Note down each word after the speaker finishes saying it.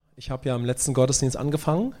Ich habe ja im letzten Gottesdienst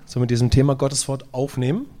angefangen, so mit diesem Thema Gottes Wort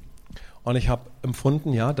aufnehmen. Und ich habe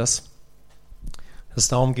empfunden, ja, dass es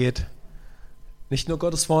darum geht, nicht nur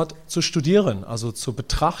Gottes Wort zu studieren, also zu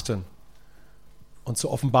betrachten und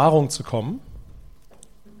zur Offenbarung zu kommen,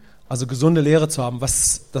 also gesunde Lehre zu haben,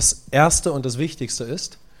 was das Erste und das Wichtigste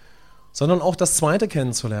ist, sondern auch das Zweite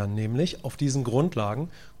kennenzulernen, nämlich auf diesen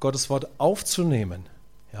Grundlagen Gottes Wort aufzunehmen,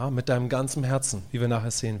 ja, mit deinem ganzen Herzen, wie wir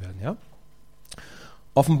nachher sehen werden, ja.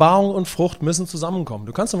 Offenbarung und Frucht müssen zusammenkommen.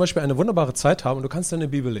 Du kannst zum Beispiel eine wunderbare Zeit haben und du kannst deine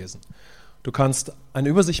Bibel lesen. Du kannst eine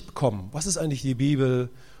Übersicht bekommen. Was ist eigentlich die Bibel?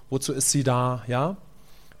 Wozu ist sie da? Ja?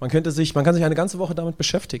 Man kann sich eine ganze Woche damit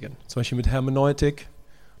beschäftigen. Zum Beispiel mit Hermeneutik,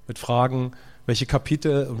 mit Fragen, welche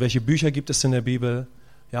Kapitel und welche Bücher gibt es in der Bibel.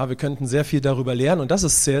 Ja, wir könnten sehr viel darüber lernen und das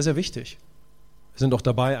ist sehr, sehr wichtig. Wir sind auch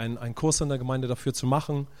dabei, einen Kurs in der Gemeinde dafür zu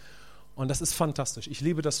machen und das ist fantastisch. Ich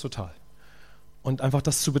liebe das total. Und einfach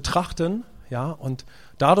das zu betrachten, ja, und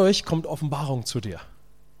dadurch kommt Offenbarung zu dir.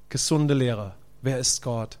 Gesunde Lehre. Wer ist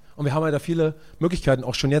Gott? Und wir haben ja da viele Möglichkeiten,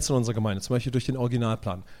 auch schon jetzt in unserer Gemeinde, zum Beispiel durch den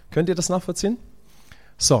Originalplan. Könnt ihr das nachvollziehen?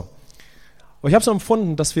 So. Aber ich habe so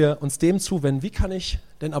empfunden, dass wir uns dem zuwenden. Wie kann ich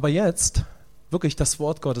denn aber jetzt wirklich das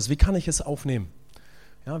Wort Gottes, wie kann ich es aufnehmen?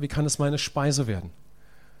 Ja, wie kann es meine Speise werden?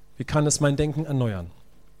 Wie kann es mein Denken erneuern?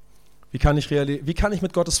 Wie kann ich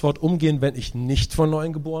mit Gottes Wort umgehen, wenn ich nicht von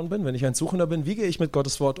Neuem geboren bin, wenn ich ein Suchender bin? Wie gehe ich mit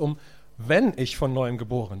Gottes Wort um, wenn ich von Neuem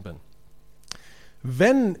geboren bin?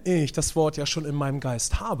 Wenn ich das Wort ja schon in meinem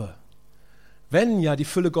Geist habe, wenn ja die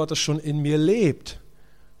Fülle Gottes schon in mir lebt,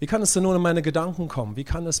 wie kann es denn nun in meine Gedanken kommen? Wie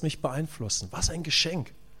kann es mich beeinflussen? Was ein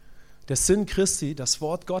Geschenk. Der Sinn Christi, das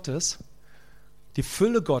Wort Gottes, die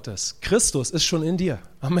Fülle Gottes, Christus ist schon in dir.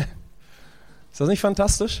 Amen. Ist das nicht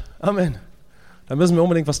fantastisch? Amen. Da müssen wir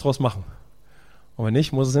unbedingt was draus machen. Und wenn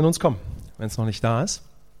nicht, muss es in uns kommen, wenn es noch nicht da ist.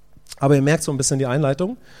 Aber ihr merkt so ein bisschen die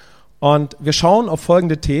Einleitung. Und wir schauen auf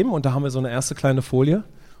folgende Themen. Und da haben wir so eine erste kleine Folie,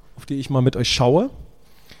 auf die ich mal mit euch schaue.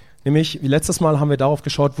 Nämlich, wie letztes Mal haben wir darauf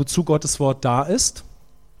geschaut, wozu Gottes Wort da ist.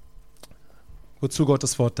 Wozu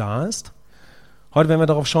Gottes Wort da ist. Heute werden wir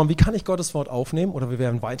darauf schauen, wie kann ich Gottes Wort aufnehmen. Oder wir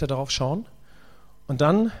werden weiter darauf schauen. Und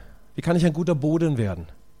dann, wie kann ich ein guter Boden werden.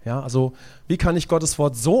 Ja, also wie kann ich Gottes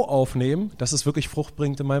Wort so aufnehmen, dass es wirklich Frucht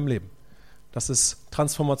bringt in meinem Leben, dass es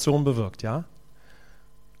Transformation bewirkt, ja?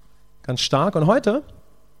 Ganz stark. Und heute,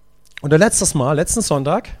 oder letzten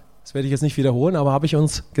Sonntag, das werde ich jetzt nicht wiederholen, aber habe ich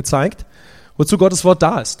uns gezeigt, wozu Gottes Wort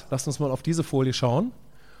da ist. Lasst uns mal auf diese Folie schauen.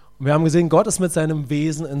 Und wir haben gesehen, Gott ist mit seinem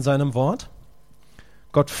Wesen in seinem Wort.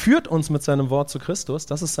 Gott führt uns mit seinem Wort zu Christus,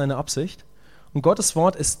 das ist seine Absicht. Und Gottes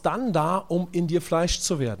Wort ist dann da, um in dir Fleisch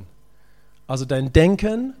zu werden. Also dein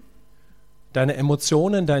Denken, deine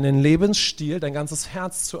Emotionen, deinen Lebensstil, dein ganzes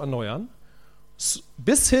Herz zu erneuern,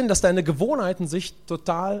 bis hin, dass deine Gewohnheiten sich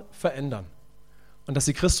total verändern und dass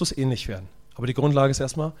sie Christus ähnlich werden. Aber die Grundlage ist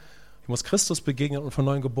erstmal, ich muss Christus begegnen und von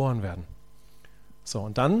neuem geboren werden. So,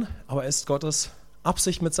 und dann aber ist Gottes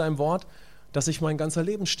Absicht mit seinem Wort, dass sich mein ganzer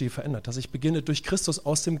Lebensstil verändert, dass ich beginne, durch Christus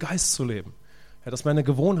aus dem Geist zu leben. Ja, dass meine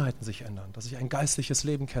Gewohnheiten sich ändern, dass ich ein geistliches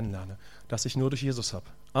Leben kennenlerne, das ich nur durch Jesus habe.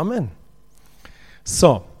 Amen.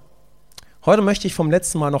 So, heute möchte ich vom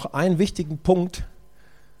letzten Mal noch einen wichtigen Punkt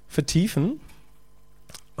vertiefen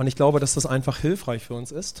und ich glaube, dass das einfach hilfreich für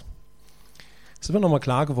uns ist. Es ist mir nochmal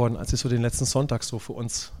klar geworden, als ich so den letzten Sonntag so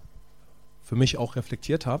für mich auch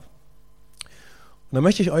reflektiert habe. Und da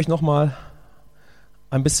möchte ich euch nochmal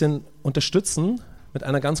ein bisschen unterstützen mit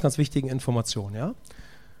einer ganz, ganz wichtigen Information, ja?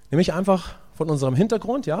 Nämlich einfach von unserem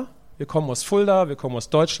Hintergrund, ja? Wir kommen aus Fulda, wir kommen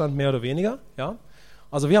aus Deutschland, mehr oder weniger, ja?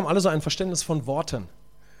 Also wir haben alle so ein Verständnis von Worten.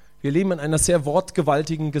 Wir leben in einer sehr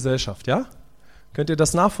wortgewaltigen Gesellschaft, ja? Könnt ihr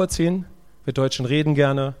das nachvollziehen? Wir Deutschen reden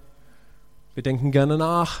gerne, wir denken gerne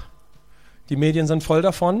nach, die Medien sind voll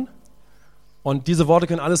davon und diese Worte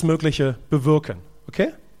können alles Mögliche bewirken,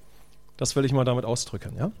 okay? Das will ich mal damit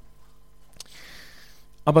ausdrücken, ja?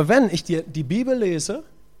 Aber wenn ich dir die Bibel lese,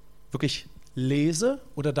 wirklich lese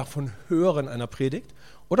oder davon höre in einer Predigt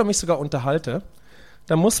oder mich sogar unterhalte,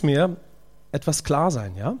 dann muss mir etwas klar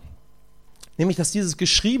sein, ja? Nämlich, dass dieses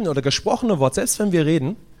geschriebene oder gesprochene Wort, selbst wenn wir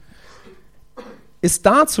reden, ist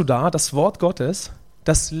dazu da, das Wort Gottes,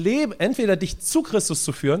 das Leben, entweder dich zu Christus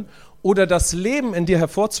zu führen oder das Leben in dir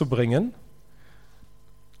hervorzubringen.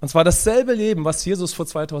 Und zwar dasselbe Leben, was Jesus vor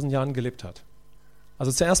 2000 Jahren gelebt hat.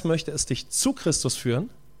 Also zuerst möchte es dich zu Christus führen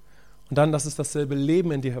und dann, dass es dasselbe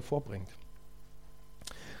Leben in dir hervorbringt.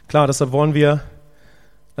 Klar, deshalb wollen wir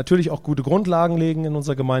natürlich auch gute Grundlagen legen in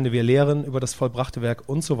unserer Gemeinde. Wir lehren über das vollbrachte Werk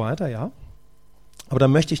und so weiter, ja. Aber da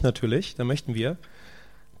möchten wir,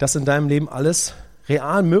 dass in deinem Leben alles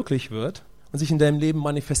real möglich wird und sich in deinem Leben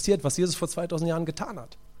manifestiert, was Jesus vor 2000 Jahren getan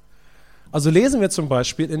hat. Also lesen wir zum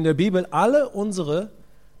Beispiel in der Bibel alle unsere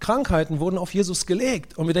Krankheiten wurden auf Jesus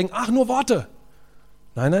gelegt. Und wir denken, ach, nur Worte.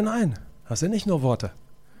 Nein, nein, nein, das sind nicht nur Worte.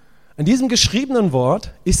 In diesem geschriebenen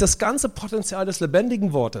Wort ist das ganze Potenzial des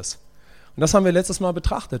lebendigen Wortes. Und das haben wir letztes Mal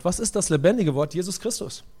betrachtet. Was ist das lebendige Wort? Jesus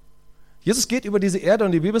Christus. Jesus geht über diese Erde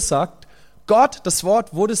und die Bibel sagt, Gott, das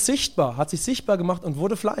Wort, wurde sichtbar, hat sich sichtbar gemacht und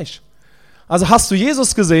wurde Fleisch. Also hast du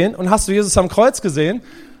Jesus gesehen und hast du Jesus am Kreuz gesehen,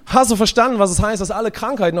 hast du verstanden, was es heißt, dass alle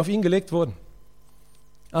Krankheiten auf ihn gelegt wurden.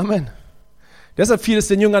 Amen. Deshalb fiel es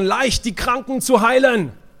den Jüngern leicht, die Kranken zu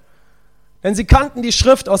heilen. Denn sie kannten die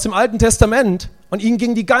Schrift aus dem Alten Testament und ihnen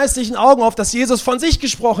gingen die geistlichen Augen auf, dass Jesus von sich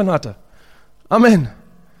gesprochen hatte. Amen.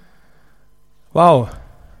 Wow.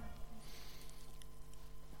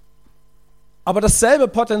 Aber dasselbe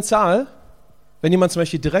Potenzial, wenn jemand zum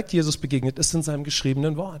Beispiel direkt Jesus begegnet, ist in seinem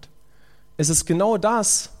geschriebenen Wort. Es ist genau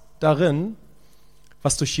das darin,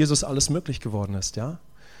 was durch Jesus alles möglich geworden ist. Ja?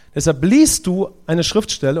 Deshalb liest du eine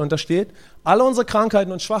Schriftstelle und da steht, alle unsere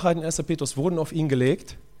Krankheiten und Schwachheiten, 1. Petrus, wurden auf ihn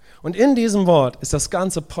gelegt. Und in diesem Wort ist das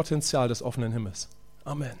ganze Potenzial des offenen Himmels.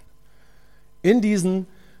 Amen. In diesen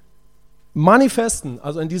Manifesten,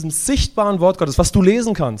 also in diesem sichtbaren Wort Gottes, was du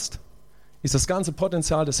lesen kannst, ist das ganze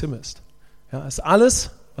Potenzial des Himmels. Ja, ist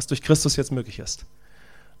alles, was durch Christus jetzt möglich ist.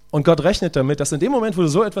 Und Gott rechnet damit, dass in dem Moment, wo du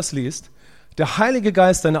so etwas liest, der Heilige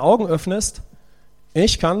Geist deine Augen öffnest,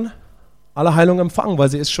 ich kann alle Heilung empfangen, weil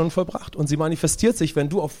sie ist schon vollbracht. Und sie manifestiert sich, wenn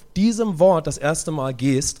du auf diesem Wort das erste Mal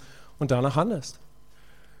gehst und danach handelst.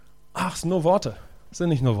 Ach, es sind nur Worte. Es sind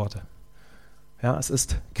nicht nur Worte. Ja, es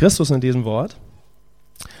ist Christus in diesem Wort.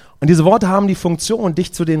 Und diese Worte haben die Funktion,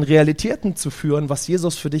 dich zu den Realitäten zu führen, was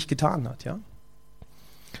Jesus für dich getan hat. Ja?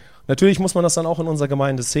 Natürlich muss man das dann auch in unserer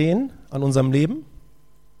Gemeinde sehen, an unserem Leben.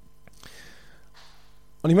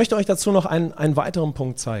 Und ich möchte euch dazu noch einen weiteren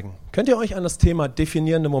Punkt zeigen. Könnt ihr euch an das Thema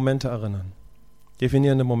definierende Momente erinnern?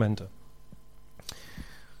 Definierende Momente.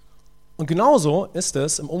 Und genauso ist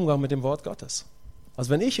es im Umgang mit dem Wort Gottes.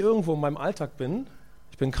 Also wenn ich irgendwo in meinem Alltag bin,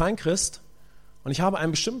 ich bin kein Christ und ich habe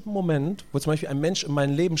einen bestimmten Moment, wo zum Beispiel ein Mensch in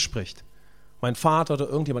mein Leben spricht, mein Vater oder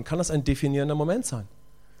irgendjemand, kann das ein definierender Moment sein.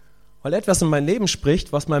 Weil etwas in mein Leben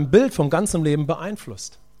spricht, was mein Bild vom ganzen Leben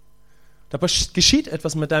beeinflusst. Da geschieht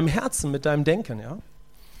etwas mit deinem Herzen, mit deinem Denken. Ja?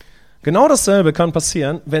 Genau dasselbe kann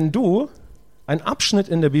passieren, wenn du einen Abschnitt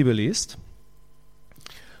in der Bibel liest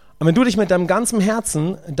und wenn du dich mit deinem ganzen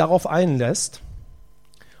Herzen darauf einlässt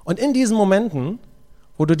und in diesen Momenten,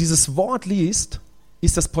 wo du dieses Wort liest,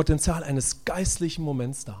 ist das Potenzial eines geistlichen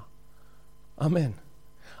Moments da. Amen.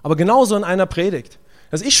 Aber genauso in einer Predigt.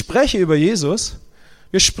 Also ich spreche über Jesus,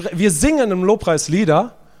 wir singen im Lobpreis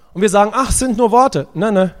Lieder und wir sagen, ach, es sind nur Worte.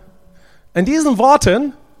 Nein, nein. In diesen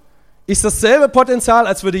Worten ist dasselbe Potenzial,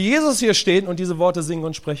 als würde Jesus hier stehen und diese Worte singen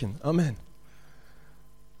und sprechen. Amen.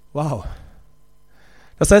 Wow.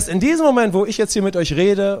 Das heißt, in diesem Moment, wo ich jetzt hier mit euch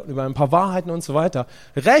rede, über ein paar Wahrheiten und so weiter,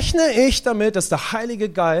 rechne ich damit, dass der Heilige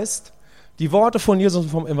Geist die Worte von Jesus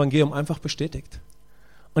und vom Evangelium einfach bestätigt.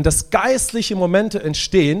 Und dass geistliche Momente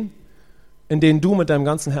entstehen, in denen du mit deinem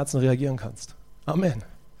ganzen Herzen reagieren kannst. Amen.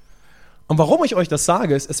 Und warum ich euch das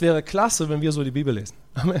sage, ist, es wäre klasse, wenn wir so die Bibel lesen.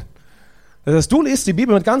 Amen. Das heißt, du liest die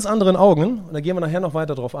Bibel mit ganz anderen Augen, und da gehen wir nachher noch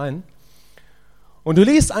weiter drauf ein, und du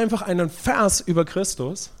liest einfach einen Vers über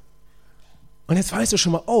Christus, und jetzt weißt du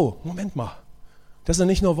schon mal, oh, Moment mal, das sind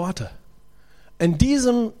nicht nur Worte. In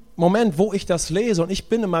diesem Moment, wo ich das lese und ich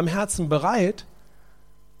bin in meinem Herzen bereit,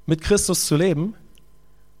 mit Christus zu leben,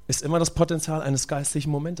 ist immer das Potenzial eines geistlichen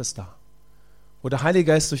Momentes da, wo der Heilige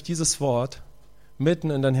Geist durch dieses Wort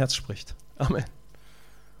mitten in dein Herz spricht. Amen.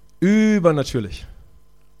 Übernatürlich.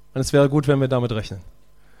 Und es wäre gut, wenn wir damit rechnen.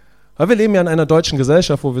 Weil wir leben ja in einer deutschen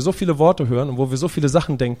Gesellschaft, wo wir so viele Worte hören und wo wir so viele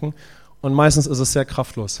Sachen denken und meistens ist es sehr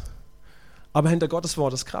kraftlos. Aber hinter Gottes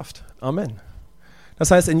Wort ist Kraft. Amen.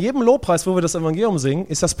 Das heißt, in jedem Lobpreis, wo wir das Evangelium singen,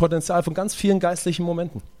 ist das Potenzial von ganz vielen geistlichen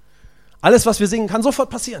Momenten. Alles, was wir singen, kann sofort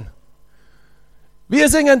passieren. Wir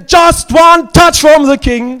singen Just one touch from the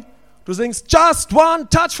King. Du singst Just one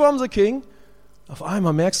touch from the King. Auf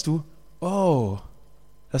einmal merkst du, oh,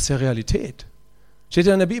 das ist ja Realität. Steht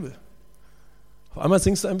ja in der Bibel. Auf einmal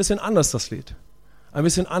singst du ein bisschen anders das Lied. Ein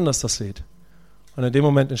bisschen anders das Lied. Und in dem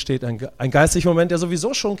Moment entsteht ein geistlicher Moment, der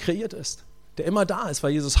sowieso schon kreiert ist. Der immer da ist,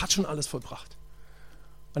 weil Jesus hat schon alles vollbracht.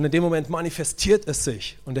 Und in dem Moment manifestiert es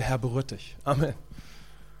sich und der Herr berührt dich. Amen.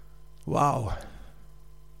 Wow.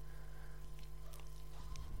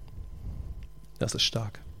 Das ist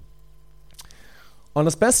stark. Und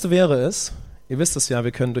das Beste wäre es, ihr wisst es ja,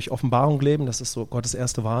 wir können durch Offenbarung leben, das ist so Gottes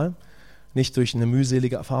erste Wahl, nicht durch eine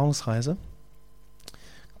mühselige Erfahrungsreise.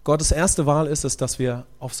 Gottes erste Wahl ist es, dass wir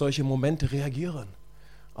auf solche Momente reagieren.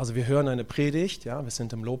 Also wir hören eine Predigt, ja, wir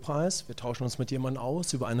sind im Lobpreis, wir tauschen uns mit jemandem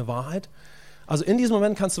aus über eine Wahrheit. Also in diesem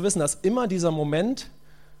Moment kannst du wissen, dass immer dieser Moment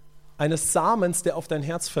eines Samens, der auf dein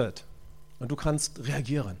Herz fällt. Und du kannst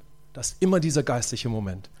reagieren. Das ist immer dieser geistliche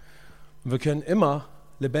Moment. Und wir können immer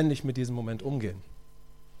lebendig mit diesem Moment umgehen.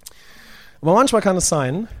 Aber manchmal kann es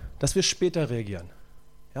sein, dass wir später reagieren.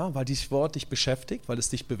 Ja, weil dieses Wort dich beschäftigt, weil es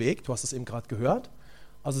dich bewegt. Du hast es eben gerade gehört.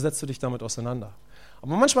 Also setzt du dich damit auseinander.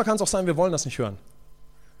 Aber manchmal kann es auch sein, wir wollen das nicht hören.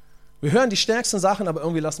 Wir hören die stärksten Sachen, aber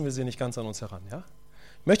irgendwie lassen wir sie nicht ganz an uns heran. Ja?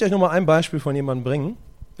 Ich möchte euch nur mal ein Beispiel von jemandem bringen.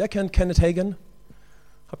 Wer kennt Kenneth Hagin?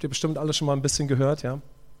 Habt ihr bestimmt alle schon mal ein bisschen gehört. Ja?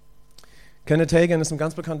 Kenneth Hagin ist ein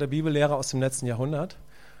ganz bekannter Bibellehrer aus dem letzten Jahrhundert.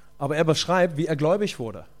 Aber er beschreibt, wie er gläubig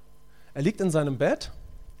wurde. Er liegt in seinem Bett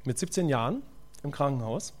mit 17 Jahren im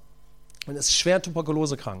Krankenhaus und ist schwer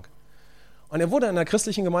tuberkulosekrank. Und er wurde in einer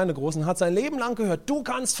christlichen Gemeinde groß und hat sein Leben lang gehört, du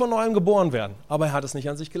kannst von neuem geboren werden. Aber er hat es nicht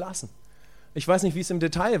an sich gelassen. Ich weiß nicht, wie es im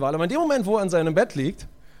Detail war, aber in dem Moment, wo er in seinem Bett liegt,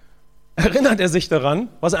 erinnert er sich daran,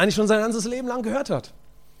 was er eigentlich schon sein ganzes Leben lang gehört hat.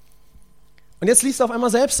 Und jetzt liest er auf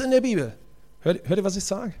einmal selbst in der Bibel. Hört ihr, was ich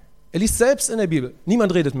sage? Er liest selbst in der Bibel.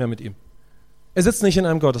 Niemand redet mehr mit ihm. Er sitzt nicht in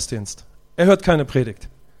einem Gottesdienst. Er hört keine Predigt.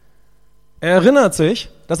 Er erinnert sich,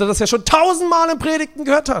 dass er das ja schon 1000-mal in Predigten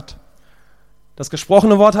gehört hat. Das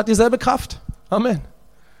gesprochene Wort hat dieselbe Kraft. Amen.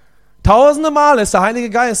 Tausende Male ist der Heilige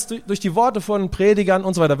Geist durch die Worte von Predigern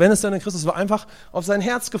und so weiter, wenn es dann in Christus war, einfach auf sein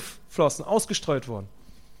Herz geflossen, ausgestreut worden.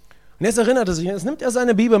 Und jetzt erinnert er sich, jetzt nimmt er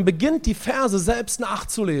seine Bibel und beginnt die Verse selbst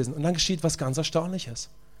nachzulesen. Und dann geschieht was ganz Erstaunliches.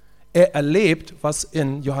 Er erlebt, was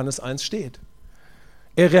in Johannes 1 steht.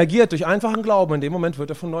 Er reagiert durch einfachen Glauben. In dem Moment wird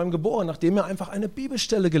er von neuem geboren, nachdem er einfach eine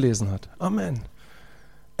Bibelstelle gelesen hat. Amen.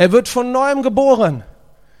 Er wird von neuem geboren.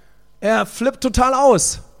 Er flippt total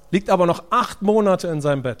aus, liegt aber noch 8 Monate in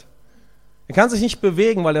seinem Bett. Er kann sich nicht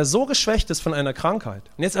bewegen, weil er so geschwächt ist von einer Krankheit.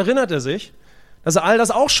 Und jetzt erinnert er sich, dass er all das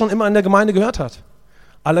auch schon immer in der Gemeinde gehört hat.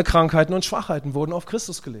 Alle Krankheiten und Schwachheiten wurden auf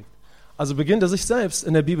Christus gelegt. Also beginnt er sich selbst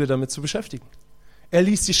in der Bibel damit zu beschäftigen. Er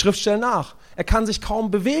liest die Schriftstellen nach. Er kann sich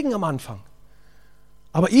kaum bewegen am Anfang.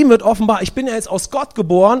 Aber ihm wird offenbar, ich bin ja jetzt aus Gott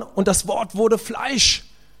geboren und das Wort wurde Fleisch.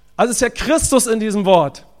 Also ist ja Christus in diesem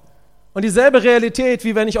Wort. Und dieselbe Realität,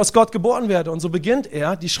 wie wenn ich aus Gott geboren werde. Und so beginnt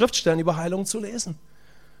er, die Schriftstellen über Heilung zu lesen.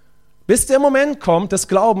 Bis der Moment kommt des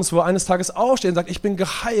Glaubens, wo er eines Tages aufsteht und sagt, ich bin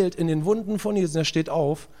geheilt in den Wunden von Jesus. Und er steht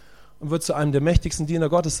auf und wird zu einem der mächtigsten Diener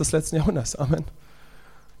Gottes des letzten Jahrhunderts. Amen.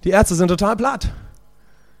 Die Ärzte sind total platt.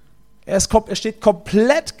 Er steht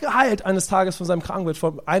komplett geheilt eines Tages von seinem Krankenbett,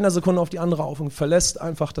 von einer Sekunde auf die andere auf und verlässt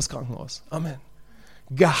einfach das Krankenhaus. Amen.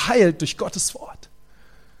 Geheilt durch Gottes Wort.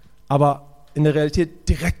 Aber in der Realität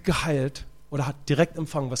direkt geheilt oder hat direkt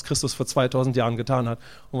empfangen, was Christus vor 2000 Jahren getan hat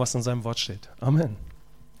und was in seinem Wort steht. Amen.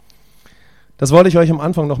 Das wollte ich euch am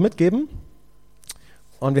Anfang noch mitgeben.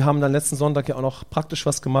 Und wir haben dann letzten Sonntag ja auch noch praktisch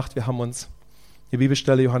was gemacht. Wir haben uns die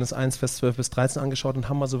Bibelstelle Johannes 1, Vers 12 bis 13 angeschaut und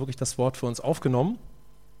haben also wirklich das Wort für uns aufgenommen.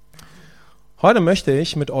 Heute möchte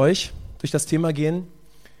ich mit euch durch das Thema gehen,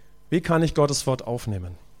 wie kann ich Gottes Wort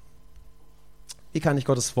aufnehmen? Wie kann ich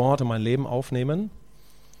Gottes Wort in mein Leben aufnehmen?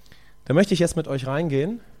 Da möchte ich jetzt mit euch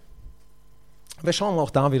reingehen. Wir schauen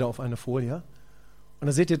auch da wieder auf eine Folie. Und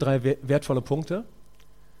da seht ihr 3 wertvolle Punkte.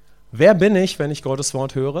 Wer bin ich, wenn ich Gottes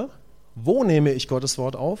Wort höre? Wo nehme ich Gottes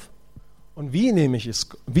Wort auf? Und wie nehme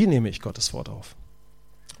ich Gottes Wort auf?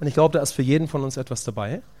 Und ich glaube, da ist für jeden von uns etwas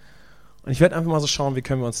dabei. Und ich werde einfach mal so schauen, wie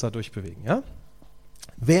können wir uns da durchbewegen. Ja?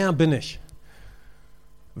 Wer bin ich?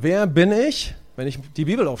 Wer bin ich, wenn ich die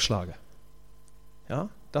Bibel aufschlage? Ja?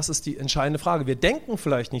 Das ist die entscheidende Frage. Wir denken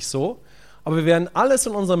vielleicht nicht so, aber wir werden alles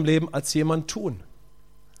in unserem Leben als jemand tun.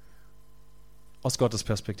 Aus Gottes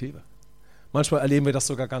Perspektive. Manchmal erleben wir das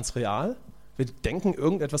sogar ganz real. Wir denken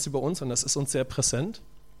irgendetwas über uns und das ist uns sehr präsent.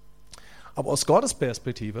 Aber aus Gottes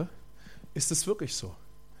Perspektive ist es wirklich so.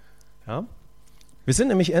 Ja? Wir sind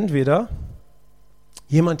nämlich entweder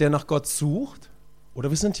jemand, der nach Gott sucht,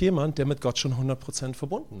 oder wir sind jemand, der mit Gott schon 100%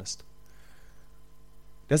 verbunden ist.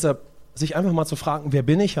 Deshalb sich einfach mal zu fragen, wer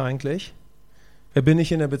bin ich eigentlich? Wer bin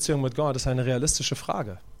ich in der Beziehung mit Gott? Das ist eine realistische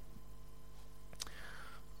Frage.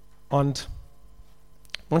 Und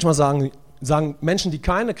manchmal sagen Menschen, die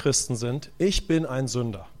keine Christen sind, ich bin ein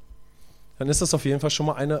Sünder. Dann ist das auf jeden Fall schon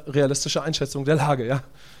mal eine realistische Einschätzung der Lage. Ja?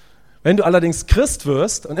 Wenn du allerdings Christ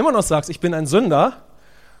wirst und immer noch sagst, ich bin ein Sünder,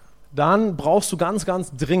 dann brauchst du ganz,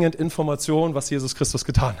 ganz dringend Informationen, was Jesus Christus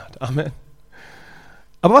getan hat. Amen.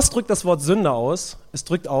 Aber was drückt das Wort Sünder aus? Es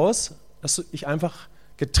drückt aus, dass ich einfach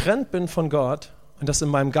getrennt bin von Gott und dass in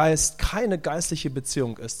meinem Geist keine geistliche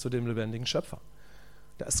Beziehung ist zu dem lebendigen Schöpfer.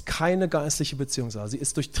 Da ist keine geistliche Beziehung da. Sie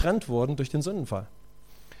ist durchtrennt worden durch den Sündenfall.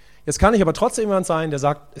 Jetzt kann ich aber trotzdem jemand sein, der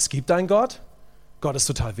sagt, es gibt einen Gott, Gott ist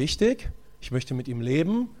total wichtig, ich möchte mit ihm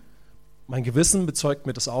leben, mein Gewissen bezeugt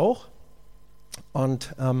mir das auch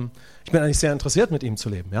und ich bin eigentlich sehr interessiert, mit ihm zu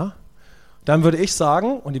leben. Ja? Dann würde ich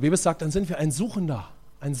sagen, und die Bibel sagt, dann sind wir ein Suchender,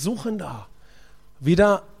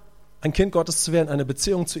 wieder ein Kind Gottes zu werden, eine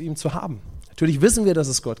Beziehung zu ihm zu haben. Natürlich wissen wir, dass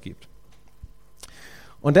es Gott gibt.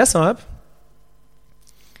 Und deshalb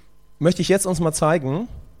möchte ich jetzt uns mal zeigen,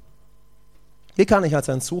 wie kann ich als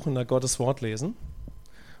ein Suchender Gottes Wort lesen?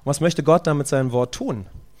 Und was möchte Gott dann mit seinem Wort tun?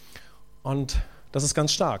 Und das ist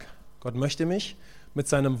ganz stark. Gott möchte mich mit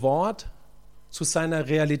seinem Wort zu seiner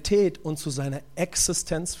Realität und zu seiner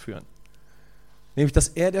Existenz führen. Nämlich, dass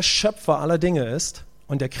er der Schöpfer aller Dinge ist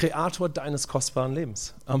und der Kreator deines kostbaren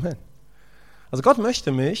Lebens. Amen. Also Gott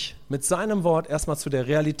möchte mich mit seinem Wort erstmal zu der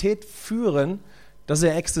Realität führen, dass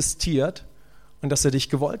er existiert und dass er dich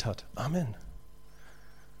gewollt hat. Amen.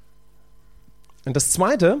 Und das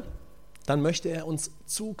Zweite, dann möchte er uns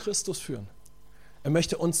zu Christus führen. Er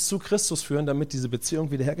möchte uns zu Christus führen, damit diese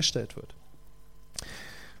Beziehung wiederhergestellt wird.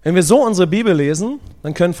 Wenn wir so unsere Bibel lesen,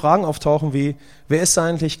 dann können Fragen auftauchen wie, wer ist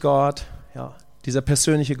eigentlich Gott? Ja, dieser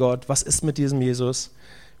persönliche Gott, was ist mit diesem Jesus?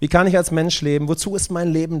 Wie kann ich als Mensch leben? Wozu ist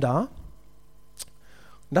mein Leben da?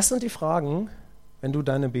 Und das sind die Fragen, wenn du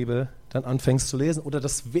deine Bibel dann anfängst zu lesen. Oder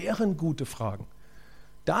das wären gute Fragen.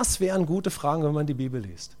 Das wären gute Fragen, wenn man die Bibel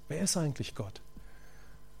liest. Wer ist eigentlich Gott?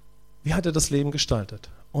 Wie hat er das Leben gestaltet?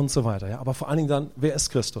 Und so weiter. Ja. Aber vor allen Dingen dann, wer ist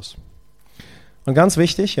Christus? Und ganz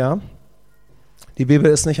wichtig, ja, die Bibel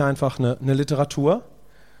ist nicht einfach eine Literatur,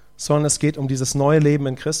 sondern es geht um dieses neue Leben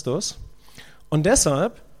in Christus. Und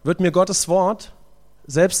deshalb wird mir Gottes Wort,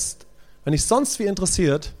 selbst wenn ich sonst wie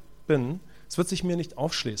interessiert bin, es wird sich mir nicht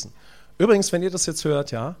aufschließen. Übrigens, wenn ihr das jetzt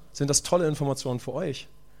hört, ja, sind das tolle Informationen für euch.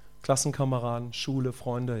 Klassenkameraden, Schule,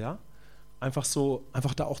 Freunde, ja. Einfach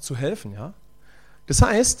da auch zu helfen, ja. Das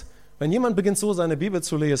heißt, wenn jemand beginnt so seine Bibel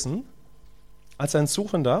zu lesen, als ein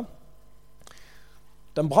Suchender,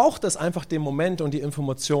 dann braucht es einfach den Moment und die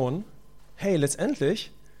Information, hey,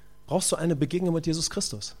 letztendlich brauchst du eine Begegnung mit Jesus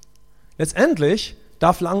Christus. Letztendlich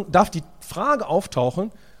darf die Frage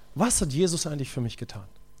auftauchen, was hat Jesus eigentlich für mich getan?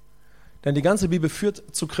 Denn die ganze Bibel führt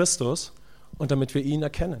zu Christus und damit wir ihn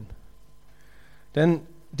erkennen. Denn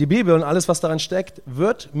die Bibel und alles, was darin steckt,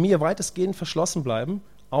 wird mir weitestgehend verschlossen bleiben,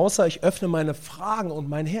 außer ich öffne meine Fragen und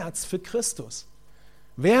mein Herz für Christus.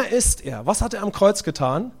 Wer ist er? Was hat er am Kreuz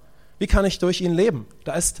getan? Wie kann ich durch ihn leben?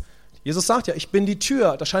 Jesus sagt ja, ich bin die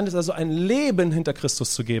Tür. Da scheint es also ein Leben hinter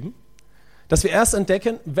Christus zu geben, das wir erst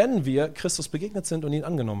entdecken, wenn wir Christus begegnet sind und ihn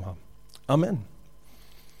angenommen haben. Amen.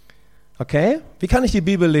 Okay, wie kann ich die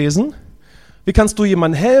Bibel lesen? Wie kannst du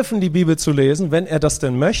jemandem helfen, die Bibel zu lesen, wenn er das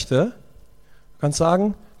denn möchte? Du kannst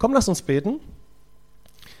sagen, komm, lass uns beten. Und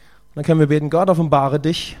dann können wir beten, Gott, offenbare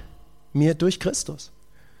dich mir durch Christus.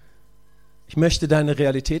 Ich möchte deine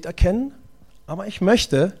Realität erkennen, aber ich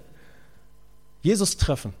möchte Jesus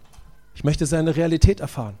treffen. Ich möchte seine Realität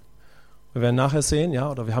erfahren. Wir werden nachher sehen, ja,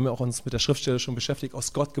 oder wir haben ja auch uns mit der Schriftstelle schon beschäftigt,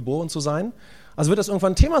 aus Gott geboren zu sein. Also wird das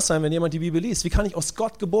irgendwann ein Thema sein, wenn jemand die Bibel liest. Wie kann ich aus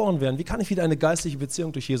Gott geboren werden? Wie kann ich wieder eine geistliche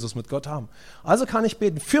Beziehung durch Jesus mit Gott haben? Also kann ich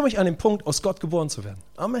beten, führe mich an den Punkt, aus Gott geboren zu werden.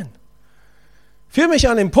 Amen. Führe mich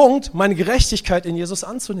an den Punkt, meine Gerechtigkeit in Jesus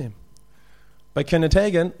anzunehmen. Bei Kenneth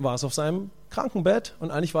Hagin war es auf seinem Krankenbett und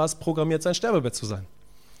eigentlich war es programmiert, sein Sterbebett zu sein.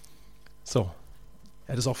 So,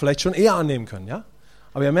 er hätte es auch vielleicht schon eher annehmen können, ja?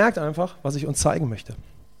 Aber ihr merkt einfach, was ich uns zeigen möchte.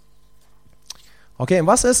 Okay, und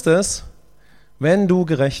was ist es, wenn du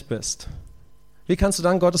gerecht bist? Wie kannst du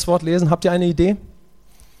dann Gottes Wort lesen? Habt ihr eine Idee?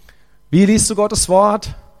 Wie liest du Gottes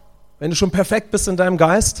Wort, wenn du schon perfekt bist in deinem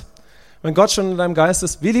Geist? Wenn Gott schon in deinem Geist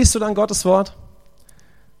ist, wie liest du dann Gottes Wort?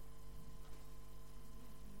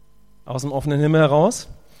 Aus dem offenen Himmel heraus.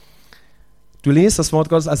 Du liest das Wort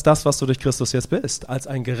Gottes als das, was du durch Christus jetzt bist. Als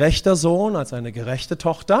ein gerechter Sohn, als eine gerechte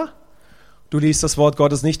Tochter. Du liest das Wort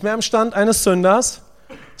Gottes nicht mehr im Stand eines Sünders,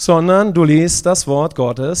 sondern du liest das Wort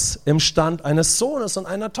Gottes im Stand eines Sohnes und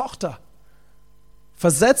einer Tochter.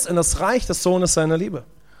 Versetzt in das Reich des Sohnes seiner Liebe.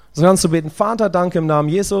 So kannst du beten, Vater, danke im Namen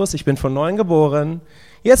Jesus, ich bin von neuem geboren.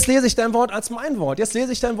 Jetzt lese ich dein Wort als mein Wort. Jetzt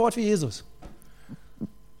lese ich dein Wort wie Jesus.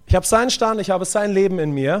 Ich habe seinen Stand, ich habe sein Leben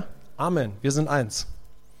in mir. Amen. Wir sind eins.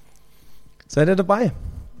 Seid ihr dabei?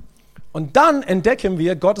 Und dann entdecken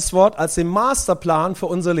wir Gottes Wort als den Masterplan für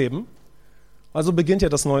unser Leben. Also beginnt ja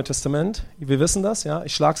das Neue Testament. Wir wissen das, ja.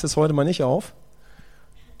 Ich schlage es jetzt heute mal nicht auf.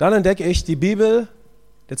 Dann entdecke ich die Bibel.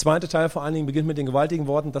 Der zweite Teil vor allen Dingen beginnt mit den gewaltigen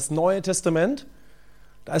Worten, das Neue Testament.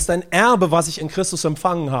 Da ist ein Erbe, was ich in Christus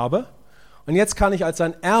empfangen habe. Und jetzt kann ich als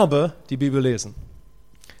ein Erbe die Bibel lesen.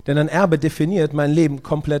 Denn ein Erbe definiert mein Leben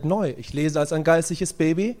komplett neu. Ich lese als ein geistliches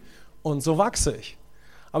Baby und so wachse ich.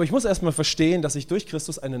 Aber ich muss erstmal verstehen, dass ich durch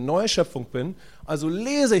Christus eine neue Schöpfung bin. Also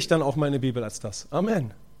lese ich dann auch meine Bibel als das.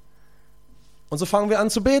 Amen. Und so fangen wir an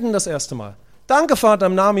zu beten das erste Mal. Danke, Vater,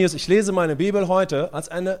 im Namen Jesus. Ich lese meine Bibel heute als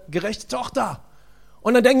eine gerechte Tochter.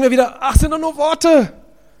 Und dann denken wir wieder, ach, sind doch nur Worte.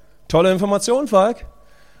 Tolle Information, Falk.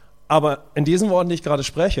 Aber in diesen Worten, die ich gerade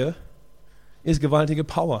spreche, ist gewaltige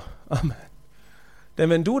Power. Amen. Denn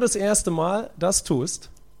wenn du das erste Mal das tust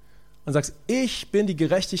und sagst, ich bin die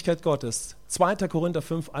Gerechtigkeit Gottes, 2. Korinther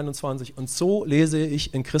 5, 21, und so lese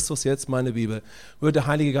ich in Christus jetzt meine Bibel, wird der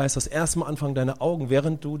Heilige Geist das erste Mal anfangen, deine Augen,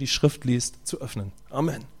 während du die Schrift liest, zu öffnen.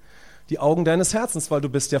 Amen. Die Augen deines Herzens, weil du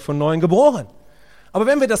bist ja von Neuem geboren. Aber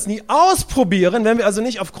wenn wir das nie ausprobieren, wenn wir also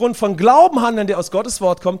nicht aufgrund von Glauben handeln, der aus Gottes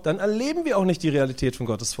Wort kommt, dann erleben wir auch nicht die Realität von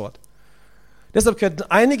Gottes Wort. Deshalb könnten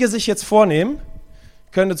einige sich jetzt vornehmen,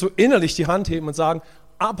 können so innerlich die Hand heben und sagen,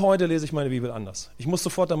 ab heute lese ich meine Bibel anders. Ich muss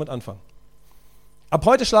sofort damit anfangen. Ab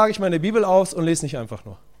heute schlage ich meine Bibel aus und lese nicht einfach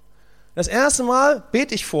nur. Das erste Mal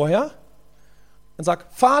bete ich vorher und sage,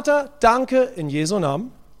 Vater, danke in Jesu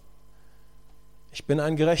Namen. Ich bin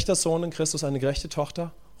ein gerechter Sohn in Christus, eine gerechte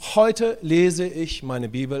Tochter. Heute lese ich meine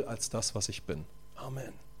Bibel als das, was ich bin.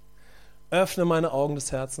 Amen. Öffne meine Augen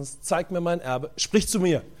des Herzens, zeig mir mein Erbe, sprich zu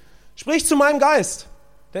mir. Sprich zu meinem Geist,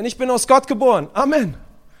 denn ich bin aus Gott geboren. Amen.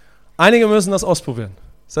 Einige müssen das ausprobieren.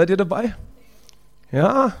 Seid ihr dabei?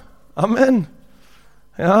 Ja, Amen.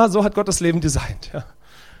 Ja, so hat Gott das Leben designt. Ja.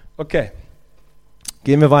 Okay,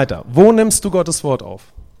 gehen wir weiter. Wo nimmst du Gottes Wort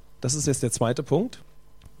auf? Das ist jetzt der zweite Punkt.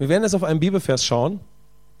 Wir werden jetzt auf einen Bibelvers schauen.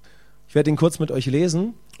 Ich werde ihn kurz mit euch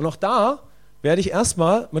lesen. Und auch da werde ich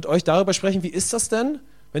erstmal mit euch darüber sprechen, wie ist das denn,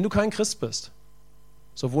 wenn du kein Christ bist?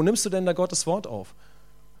 So, wo nimmst du denn da Gottes Wort auf?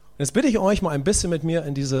 Und jetzt bitte ich euch mal ein bisschen mit mir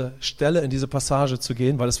in diese Stelle, in diese Passage zu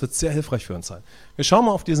gehen, weil es wird sehr hilfreich für uns sein. Wir schauen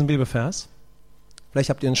mal auf diesen Bibelvers. Vielleicht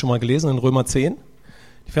habt ihr ihn schon mal gelesen in Römer 10,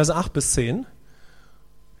 die Verse 8 bis 10.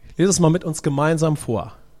 Ich lese es mal mit uns gemeinsam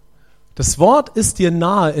vor. Das Wort ist dir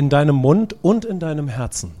nahe in deinem Mund und in deinem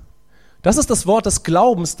Herzen. Das ist das Wort des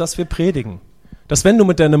Glaubens, das wir predigen. Dass wenn du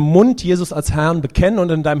mit deinem Mund Jesus als Herrn bekennen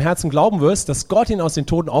und in deinem Herzen glauben wirst, dass Gott ihn aus den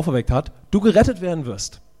Toten auferweckt hat, du gerettet werden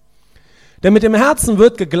wirst. Denn mit dem Herzen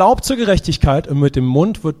wird geglaubt zur Gerechtigkeit und mit dem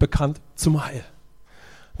Mund wird bekannt zum Heil.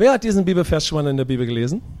 Wer hat diesen Bibelvers schon mal in der Bibel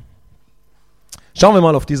gelesen? Schauen wir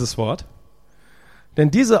mal auf dieses Wort.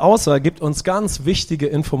 Denn diese Aussage gibt uns ganz wichtige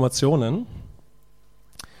Informationen,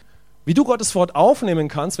 wie du Gottes Wort aufnehmen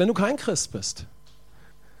kannst, wenn du kein Christ bist.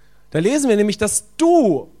 Da lesen wir nämlich, dass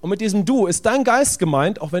du, und mit diesem Du ist dein Geist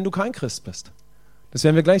gemeint, auch wenn du kein Christ bist. Das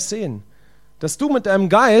werden wir gleich sehen. Dass du mit deinem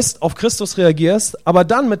Geist auf Christus reagierst, aber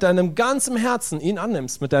dann mit deinem ganzen Herzen ihn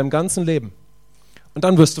annimmst, mit deinem ganzen Leben. Und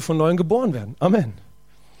dann wirst du von Neuem geboren werden. Amen.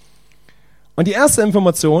 Und die erste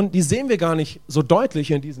Information, die sehen wir gar nicht so deutlich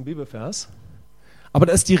in diesem Bibelvers, aber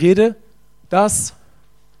da ist die Rede, dass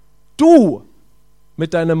du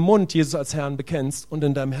mit deinem Mund Jesus als Herrn bekennst und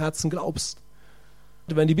in deinem Herzen glaubst.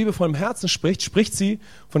 Wenn die Bibel von dem Herzen spricht, spricht sie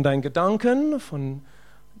von deinen Gedanken, von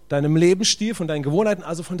deinem Lebensstil, von deinen Gewohnheiten,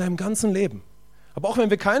 also von deinem ganzen Leben. Aber auch wenn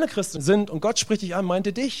wir keine Christen sind und Gott spricht dich an, meint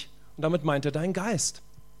er dich und damit meint er deinen Geist.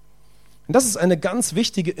 Und das ist eine ganz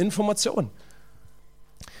wichtige Information.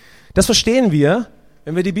 Das verstehen wir,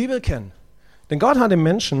 wenn wir die Bibel kennen. Denn Gott hat den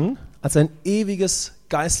Menschen als ein ewiges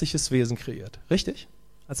geistliches Wesen kreiert. Richtig?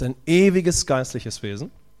 Als ein ewiges geistliches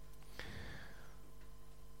Wesen.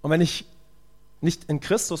 Und wenn ich nicht in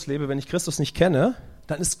Christus lebe, wenn ich Christus nicht kenne,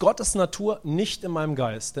 dann ist Gottes Natur nicht in meinem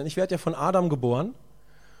Geist. Denn ich werde ja von Adam geboren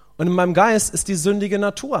und in meinem Geist ist die sündige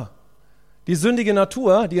Natur. Die sündige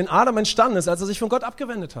Natur, die in Adam entstanden ist, als er sich von Gott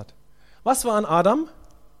abgewendet hat. Was war an Adam?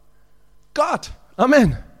 Gott.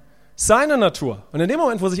 Amen. Seine Natur. Und in dem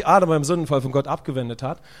Moment, wo sich Adam beim Sündenfall von Gott abgewendet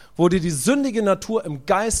hat, wurde die sündige Natur im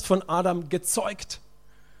Geist von Adam gezeugt.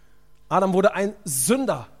 Adam wurde ein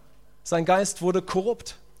Sünder. Sein Geist wurde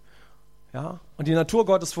korrupt. Ja, und die Natur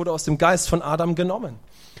Gottes wurde aus dem Geist von Adam genommen.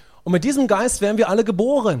 Und mit diesem Geist werden wir alle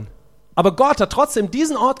geboren. Aber Gott hat trotzdem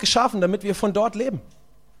diesen Ort geschaffen, damit wir von dort leben.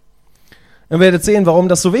 Ihr werdet sehen, warum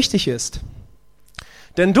das so wichtig ist.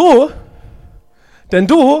 Denn du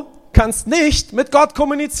kannst nicht mit Gott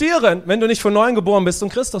kommunizieren, wenn du nicht von Neuem geboren bist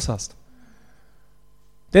und Christus hast.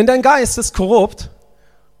 Denn dein Geist ist korrupt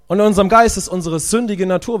und in unserem Geist ist unsere sündige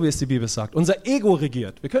Natur, wie es die Bibel sagt. Unser Ego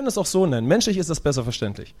regiert. Wir können es auch so nennen. Menschlich ist das besser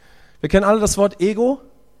verständlich. Wir kennen alle das Wort Ego.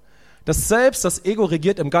 Das Ego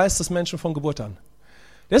regiert im Geist des Menschen von Geburt an.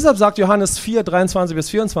 Deshalb sagt Johannes 4, 23 bis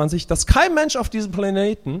 24, dass kein Mensch auf diesem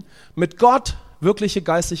Planeten mit Gott wirkliche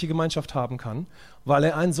geistliche Gemeinschaft haben kann, weil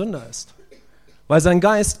er ein Sünder ist. Weil sein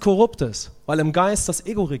Geist korrupt ist, weil im Geist das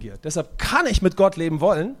Ego regiert. Deshalb kann ich mit Gott leben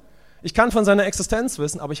wollen, ich kann von seiner Existenz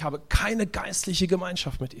wissen, aber ich habe keine geistliche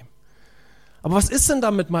Gemeinschaft mit ihm. Aber was ist denn da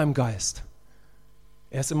mit meinem Geist?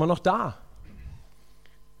 Er ist immer noch da.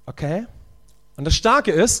 Okay? Und das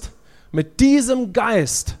Starke ist, mit diesem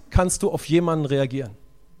Geist kannst du auf jemanden reagieren.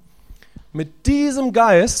 Mit diesem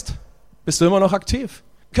Geist Bist du immer noch aktiv?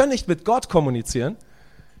 Wir können nicht mit Gott kommunizieren.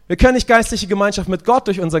 Wir können nicht geistliche Gemeinschaft mit Gott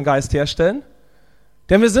durch unseren Geist herstellen,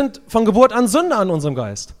 denn wir sind von Geburt an Sünder an unserem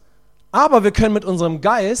Geist. Aber wir können mit unserem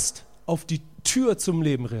Geist auf die Tür zum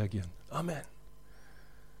Leben reagieren. Amen.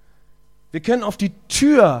 Wir können auf die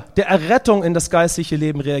Tür der Errettung in das geistliche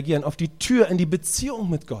Leben reagieren, auf die Tür in die Beziehung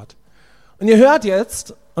mit Gott. Und ihr hört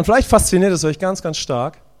jetzt, und vielleicht fasziniert es euch ganz, ganz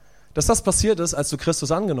stark, dass das passiert ist, als du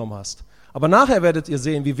Christus angenommen hast. Aber nachher werdet ihr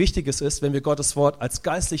sehen, wie wichtig es ist, wenn wir Gottes Wort als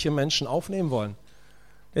geistliche Menschen aufnehmen wollen.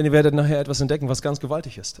 Denn ihr werdet nachher etwas entdecken, was ganz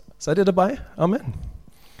gewaltig ist. Seid ihr dabei? Amen.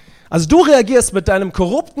 Also du reagierst mit deinem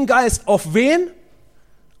korrupten Geist auf wen?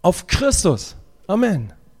 Auf Christus.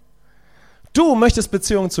 Amen. Du möchtest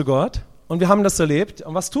Beziehung zu Gott und wir haben das erlebt.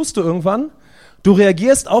 Und was tust du irgendwann? Du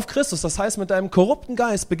reagierst auf Christus. Das heißt, mit deinem korrupten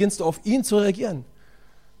Geist beginnst du auf ihn zu reagieren.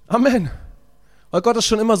 Amen. Weil Gott es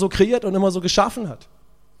schon immer so kreiert und immer so geschaffen hat.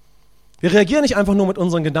 Wir reagieren nicht einfach nur mit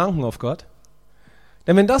unseren Gedanken auf Gott.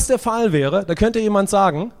 Denn wenn das der Fall wäre, dann könnte jemand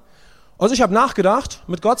sagen, also ich habe nachgedacht,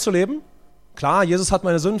 mit Gott zu leben. Klar, Jesus hat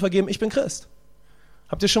meine Sünden vergeben, ich bin Christ.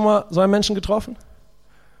 Habt ihr schon mal so einen Menschen getroffen?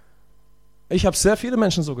 Ich habe sehr viele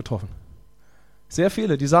Menschen so getroffen. Sehr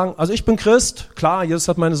viele, die sagen, also ich bin Christ, klar, Jesus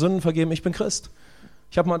hat meine Sünden vergeben, ich bin Christ.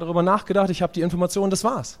 Ich habe mal darüber nachgedacht, ich habe die Information, das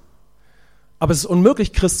war's. Aber es ist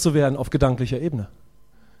unmöglich, Christ zu werden auf gedanklicher Ebene.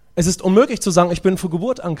 Es ist unmöglich zu sagen, ich bin von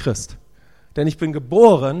Geburt an Christ. Denn ich bin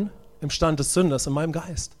geboren im Stand des Sünders in meinem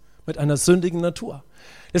Geist, mit einer sündigen Natur.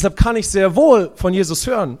 Deshalb kann ich sehr wohl von Jesus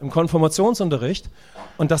hören im Konfirmationsunterricht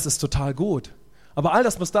und das ist total gut. Aber all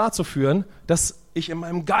das muss dazu führen, dass ich in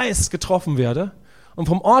meinem Geist getroffen werde und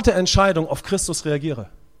vom Ort der Entscheidung auf Christus reagiere.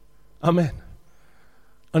 Amen.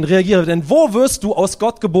 Und reagiere, denn wo wirst du aus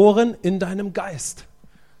Gott geboren? In deinem Geist,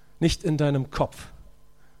 nicht in deinem Kopf.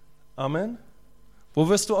 Amen. Wo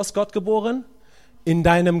wirst du aus Gott geboren? In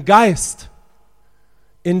deinem Geist.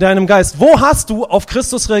 In deinem Geist. Wo hast du auf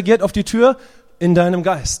Christus reagiert, auf die Tür? In deinem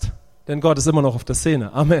Geist. Denn Gott ist immer noch auf der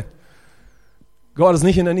Szene. Amen. Gott ist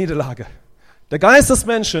nicht in der Niederlage. Der Geist des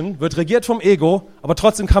Menschen wird regiert vom Ego, aber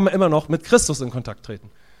trotzdem kann man immer noch mit Christus in Kontakt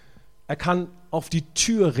treten. Er kann auf die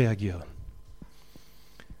Tür reagieren.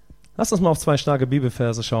 Lass uns mal auf 2 starke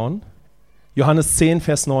Bibelverse schauen. Johannes 10,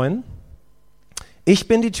 Vers 9. Ich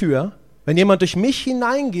bin die Tür. Wenn jemand durch mich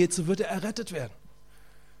hineingeht, so wird er errettet werden.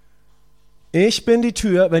 Ich bin die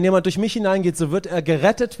Tür, wenn jemand durch mich hineingeht, so wird er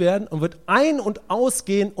gerettet werden und wird ein- und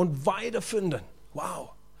ausgehen und Weide finden. Wow.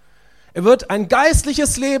 Er wird ein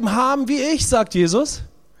geistliches Leben haben wie ich, sagt Jesus.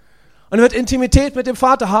 Und er wird Intimität mit dem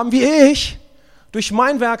Vater haben wie ich, durch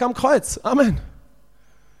mein Werk am Kreuz. Amen.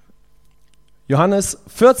 Johannes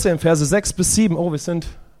 14, Verse 6 bis 7. Oh, wir sind...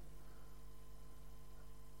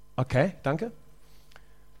 Okay, danke.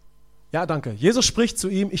 Ja, danke. Jesus spricht zu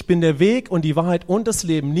ihm, ich bin der Weg und die Wahrheit und das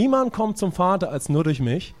Leben. Niemand kommt zum Vater als nur durch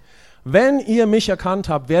mich. Wenn ihr mich erkannt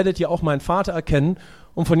habt, werdet ihr auch meinen Vater erkennen.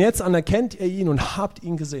 Und von jetzt an erkennt ihr ihn und habt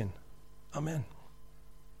ihn gesehen. Amen.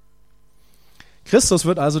 Christus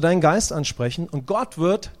wird also deinen Geist ansprechen und Gott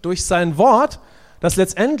wird durch sein Wort, das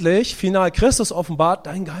letztendlich final Christus offenbart,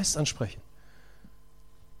 deinen Geist ansprechen.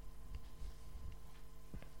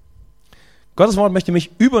 Gottes Wort möchte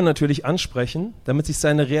mich übernatürlich ansprechen, damit sich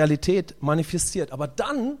seine Realität manifestiert. Aber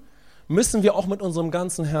dann müssen wir auch mit unserem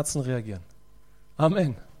ganzen Herzen reagieren.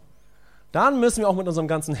 Amen. Dann müssen wir auch mit unserem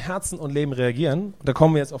ganzen Herzen und Leben reagieren. Und da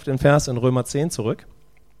kommen wir jetzt auf den Vers in Römer 10 zurück.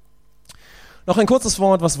 Noch ein kurzes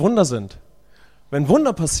Wort, was Wunder sind. Wenn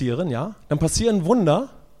Wunder passieren, ja, dann passieren Wunder,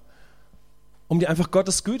 um dir einfach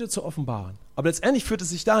Gottes Güte zu offenbaren. Aber letztendlich führt es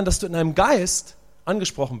sich daran, dass du in deinem Geist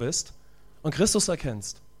angesprochen bist und Christus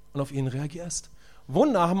erkennst und auf ihn reagierst.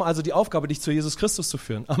 Wunder haben also die Aufgabe, dich zu Jesus Christus zu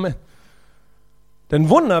führen. Amen. Denn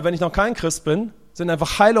Wunder, wenn ich noch kein Christ bin, sind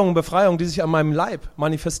einfach Heilungen und Befreiungen, die sich an meinem Leib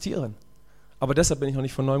manifestieren. Aber deshalb bin ich noch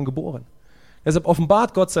nicht von neuem geboren. Deshalb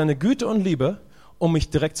offenbart Gott seine Güte und Liebe, um mich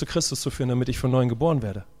direkt zu Christus zu führen, damit ich von neuem geboren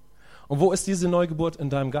werde. Und wo ist diese Neugeburt? In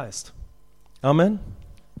deinem Geist. Amen.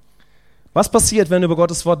 Was passiert, wenn du über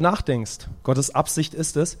Gottes Wort nachdenkst? Gottes Absicht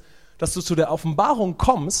ist es, dass du zu der Offenbarung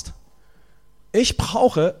kommst, ich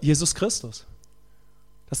brauche Jesus Christus.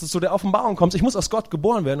 Dass du zu der Offenbarung kommst, ich muss aus Gott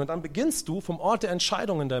geboren werden und dann beginnst du vom Ort der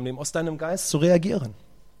Entscheidung in deinem Leben, aus deinem Geist zu reagieren.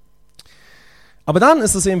 Aber dann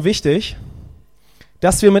ist es eben wichtig,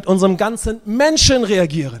 dass wir mit unserem ganzen Menschen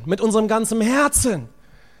reagieren, mit unserem ganzen Herzen.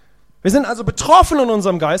 Wir sind also betroffen in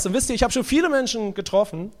unserem Geist und wisst ihr, ich habe schon viele Menschen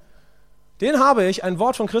getroffen, denen habe ich ein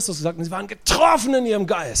Wort von Christus gesagt und sie waren getroffen in ihrem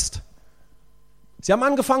Geist. Sie haben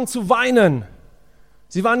angefangen zu weinen.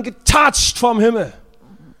 Sie waren getoucht vom Himmel.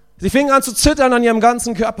 Sie fingen an zu zittern an ihrem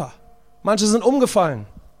ganzen Körper. Manche sind umgefallen.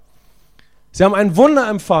 Sie haben ein Wunder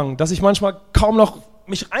empfangen, dass ich manchmal kaum noch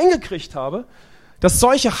mich eingekriegt habe, dass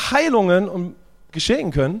solche Heilungen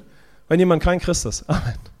geschehen können, wenn jemand kein Christ ist.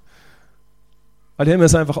 Amen. Weil der Himmel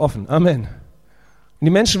ist einfach offen. Amen. Und die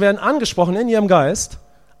Menschen werden angesprochen in ihrem Geist,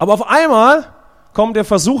 aber auf einmal kommt der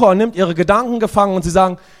Versucher und nimmt ihre Gedanken gefangen und sie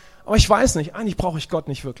sagen, aber ich weiß nicht, eigentlich brauche ich Gott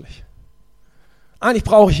nicht wirklich. Eigentlich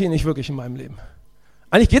brauche ich ihn nicht wirklich in meinem Leben.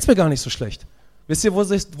 Eigentlich geht es mir gar nicht so schlecht. Wisst ihr,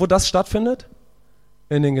 wo das stattfindet?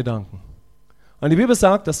 In den Gedanken. Und die Bibel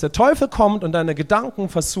sagt, dass der Teufel kommt und deine Gedanken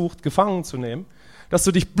versucht, gefangen zu nehmen, dass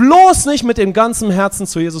du dich bloß nicht mit dem ganzen Herzen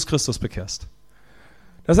zu Jesus Christus bekehrst.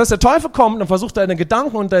 Das heißt, der Teufel kommt und versucht, deine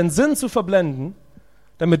Gedanken und deinen Sinn zu verblenden,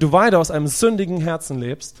 damit du weiter aus einem sündigen Herzen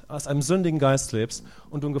lebst, aus einem sündigen Geist lebst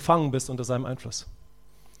und du gefangen bist unter seinem Einfluss.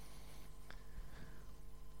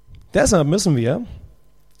 Deshalb müssen wir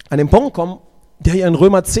an den Punkt kommen, der hier in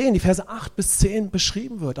Römer 10, die Verse 8 bis 10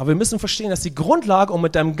 beschrieben wird. Aber wir müssen verstehen, dass die Grundlage, um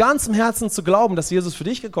mit deinem ganzen Herzen zu glauben, dass Jesus für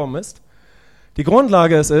dich gekommen ist, die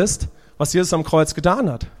Grundlage ist, was Jesus am Kreuz getan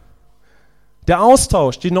hat. Der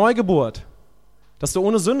Austausch, die Neugeburt, dass du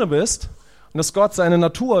ohne Sünde bist und dass Gott seine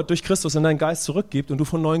Natur durch Christus in deinen Geist zurückgibt und du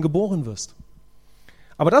von Neuem geboren wirst.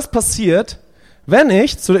 Aber das passiert, wenn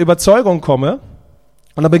ich zu der Überzeugung komme,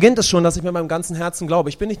 und da beginnt es schon, dass ich mit meinem ganzen Herzen glaube.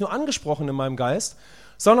 Ich bin nicht nur angesprochen in meinem Geist,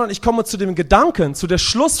 sondern ich komme zu dem Gedanken, zu der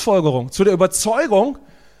Schlussfolgerung, zu der Überzeugung,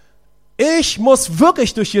 ich muss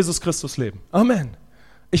wirklich durch Jesus Christus leben. Amen.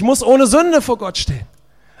 Ich muss ohne Sünde vor Gott stehen.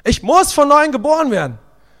 Ich muss von Neuem geboren werden.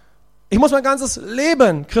 Ich muss mein ganzes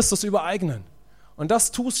Leben Christus übereignen. Und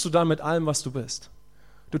das tust du dann mit allem, was du bist.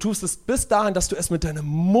 Du tust es bis dahin, dass du es mit deinem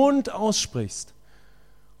Mund aussprichst.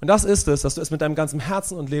 Und das ist es, dass du es mit deinem ganzen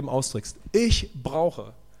Herzen und Leben ausdrückst. Ich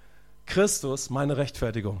brauche Christus, meine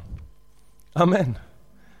Rechtfertigung. Amen.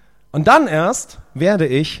 Und dann erst werde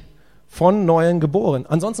ich von Neuem geboren.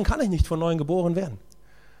 Ansonsten kann ich nicht von Neuem geboren werden.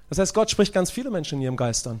 Das heißt, Gott spricht ganz viele Menschen in ihrem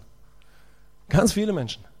Geist an. Ganz viele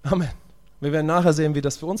Menschen. Amen. Wir werden nachher sehen, wie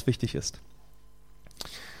das für uns wichtig ist.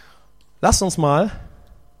 Lasst uns mal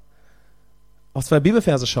auf 2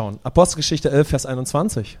 Bibelverse schauen. Apostelgeschichte 11, Vers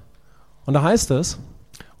 21. Und da heißt es,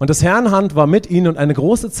 und des Herrn Hand war mit ihnen und eine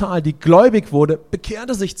große Zahl, die gläubig wurde,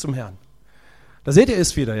 bekehrte sich zum Herrn. Da seht ihr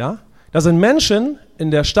es wieder, ja? Da sind Menschen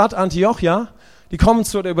in der Stadt Antiochia, die kommen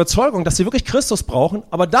zu der Überzeugung, dass sie wirklich Christus brauchen,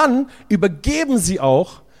 aber dann übergeben sie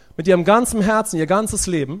auch mit ihrem ganzen Herzen ihr ganzes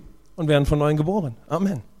Leben und werden von Neuem geboren.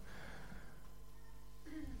 Amen.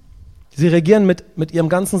 Sie reagieren mit ihrem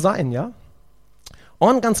ganzen Sein, ja?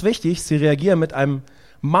 Und ganz wichtig, sie reagieren mit einem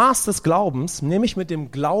Maß des Glaubens, nämlich mit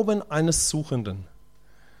dem Glauben eines Suchenden.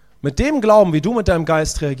 Mit dem Glauben, wie du mit deinem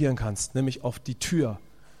Geist reagieren kannst, nämlich auf die Tür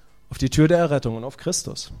der Errettung und auf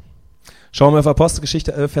Christus. Schauen wir auf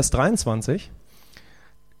Apostelgeschichte 11, Vers 23.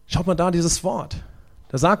 Schaut mal da dieses Wort.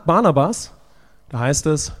 Da sagt Barnabas, da heißt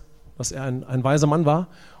es, dass er ein weiser Mann war,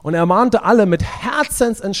 und er ermahnte alle mit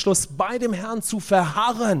Herzensentschluss bei dem Herrn zu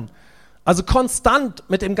verharren. Also konstant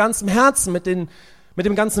mit dem ganzen Herzen, mit dem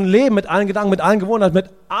ganzen Leben, mit allen Gedanken, mit allen Gewohnheiten,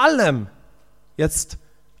 mit allem jetzt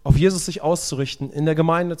auf Jesus sich auszurichten, in der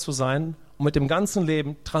Gemeinde zu sein und mit dem ganzen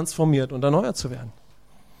Leben transformiert und erneuert zu werden.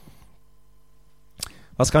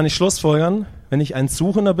 Was kann ich schlussfolgern, wenn ich ein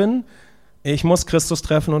Suchender bin? Ich muss Christus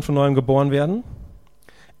treffen und von Neuem geboren werden.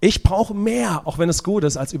 Ich brauche mehr, auch wenn es gut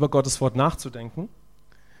ist, als über Gottes Wort nachzudenken.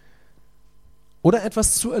 Oder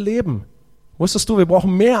etwas zu erleben. Wusstest du, wir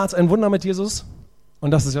brauchen mehr als ein Wunder mit Jesus? Und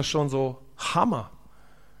das ist ja schon so Hammer.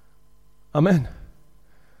 Amen.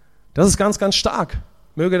 Das ist ganz, ganz stark.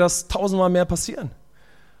 Möge das 1000-mal mehr passieren.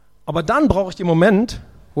 Aber dann brauche ich den Moment,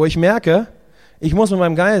 wo ich merke, ich muss mit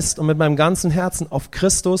meinem Geist und mit meinem ganzen Herzen auf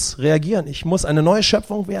Christus reagieren. Ich muss eine neue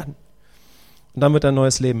Schöpfung werden. Und dann wird ein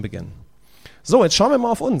neues Leben beginnen. So, jetzt schauen wir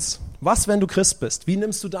mal auf uns. Was, wenn du Christ bist? Wie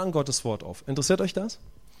nimmst du dann Gottes Wort auf? Interessiert euch das?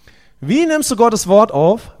 Wie nimmst du Gottes Wort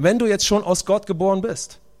auf, wenn du jetzt schon aus Gott geboren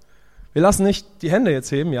bist? Wir lassen nicht die Hände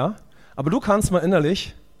jetzt heben, ja? Aber du kannst mal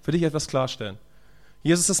innerlich für dich etwas klarstellen.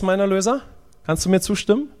 Jesus ist mein Erlöser. Kannst du mir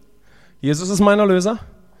zustimmen? Jesus ist mein Erlöser.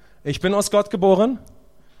 Ich bin aus Gott geboren.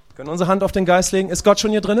 Wir können unsere Hand auf den Geist legen. Ist Gott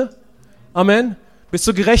schon hier drin? Amen. Bist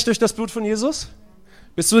du gerecht durch das Blut von Jesus?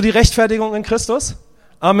 Bist du die Rechtfertigung in Christus?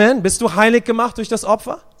 Amen. Bist du heilig gemacht durch das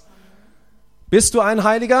Opfer? Bist du ein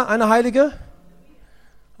Heiliger, eine Heilige?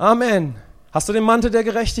 Amen. Hast du den Mantel der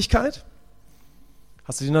Gerechtigkeit?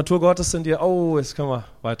 Hast du die Natur Gottes in dir? Oh, jetzt können wir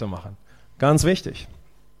weitermachen. Ganz wichtig.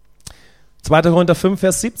 2. Korinther 5,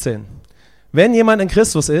 Vers 17. Wenn jemand in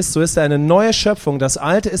Christus ist, so ist er eine neue Schöpfung. Das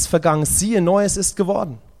Alte ist vergangen, siehe, Neues ist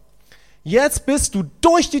geworden. Jetzt bist du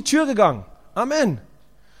durch die Tür gegangen. Amen.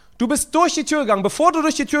 Du bist durch die Tür gegangen. Bevor du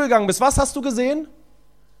durch die Tür gegangen bist, was hast du gesehen?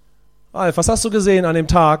 Alf, was hast du gesehen an dem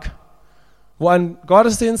Tag, wo ein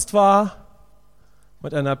Gottesdienst war,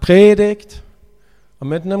 mit einer Predigt, Und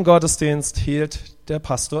mitten im Gottesdienst hielt der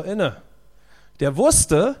Pastor inne. Der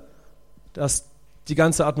wusste, dass die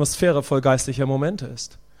ganze Atmosphäre voll geistlicher Momente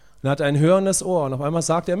ist. Und er hatte ein hörendes Ohr. Und auf einmal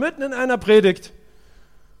sagt er mitten in einer Predigt,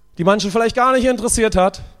 die manchen vielleicht gar nicht interessiert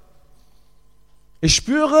hat, ich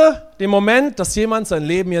spüre den Moment, dass jemand sein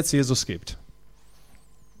Leben jetzt Jesus gibt.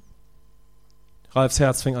 Ralfs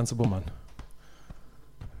Herz fing an zu bummern.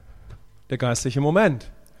 Der geistliche Moment.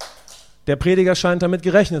 Der Prediger scheint damit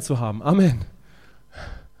gerechnet zu haben. Amen.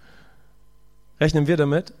 Rechnen wir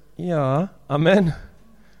damit? Ja. Amen.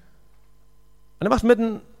 Und er macht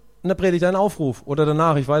mitten in der Predigt einen Aufruf. Oder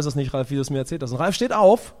danach, ich weiß es nicht, Ralf, wie du es mir erzählt hast. Und Ralf steht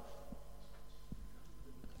auf.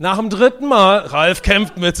 Nach dem 3. Mal, Ralf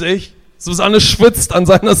kämpft mit sich. Susanne schwitzt an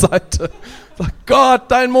seiner Seite. Sagt, Gott,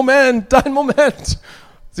 dein Moment, dein Moment.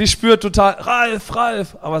 Sie spürt total, Ralf,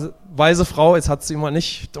 Ralf. Aber weise Frau, jetzt hat sie mal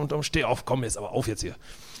nicht, steh auf, komm jetzt aber auf jetzt hier.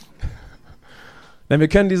 Denn wir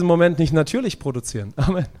können diesen Moment nicht natürlich produzieren.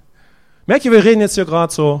 Amen. Merkt ihr, wir reden jetzt hier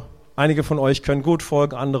gerade so, einige von euch können gut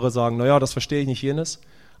folgen, andere sagen, naja, das verstehe ich nicht, jenes.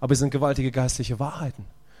 Aber es sind gewaltige geistliche Wahrheiten.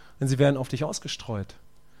 Denn sie werden auf dich ausgestreut.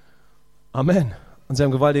 Amen. Und sie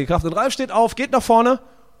haben gewaltige Kraft. Und Ralf steht auf, geht nach vorne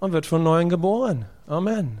und wird von Neuem geboren.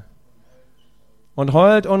 Amen. Und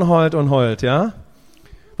heult und heult und heult, ja?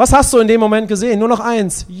 Was hast du in dem Moment gesehen? Nur noch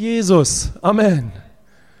eins, Jesus. Amen.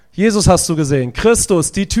 Jesus hast du gesehen.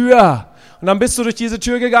 Christus, die Tür. Und dann bist du durch diese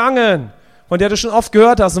Tür gegangen, von der du schon oft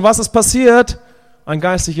gehört hast. Und was ist passiert? Ein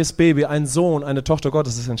geistliches Baby, ein Sohn, eine Tochter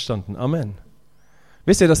Gottes ist entstanden. Amen.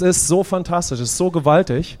 Wisst ihr, das ist so fantastisch, das ist so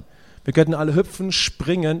gewaltig. Wir könnten alle hüpfen,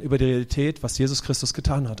 springen über die Realität, was Jesus Christus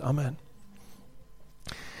getan hat. Amen.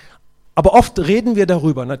 Aber oft reden wir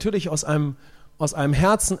darüber, natürlich aus einem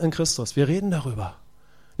Herzen in Christus. Wir reden darüber.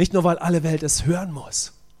 Nicht nur, weil alle Welt es hören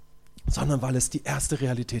muss, sondern weil es die erste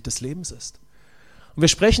Realität des Lebens ist. Und wir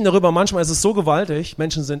sprechen darüber, manchmal ist es so gewaltig,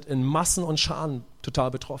 Menschen sind in Massen und Scharen total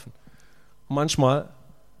betroffen. Und manchmal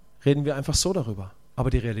reden wir einfach so darüber. Aber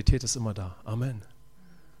die Realität ist immer da. Amen.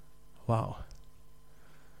 Wow.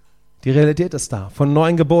 Die Realität ist da, von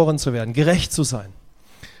Neuem geboren zu werden, gerecht zu sein.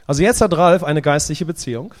 Also jetzt hat Ralf eine geistliche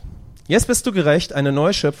Beziehung. Jetzt bist du gerecht, eine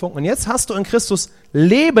neue Schöpfung. Und jetzt hast du in Christus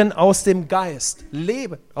Leben aus dem Geist.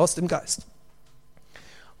 Leben aus dem Geist.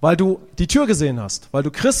 Weil du die Tür gesehen hast, weil du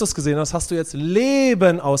Christus gesehen hast, hast du jetzt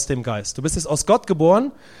Leben aus dem Geist. Du bist jetzt aus Gott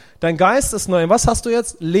geboren, dein Geist ist neu. Was hast du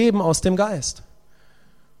jetzt? Leben aus dem Geist.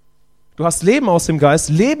 Du hast Leben aus dem Geist,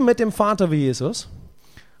 Leben mit dem Vater wie Jesus.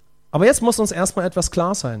 Aber jetzt muss uns erstmal etwas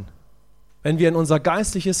klar sein, wenn wir in unser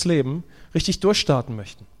geistliches Leben richtig durchstarten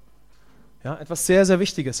möchten. Ja, etwas sehr, sehr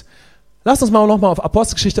Wichtiges. Lass uns mal nochmal auf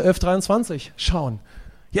Apostelgeschichte 11,23 schauen.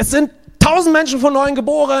 Jetzt sind 1000 Menschen von Neuem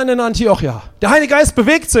geboren in Antiochia. Der Heilige Geist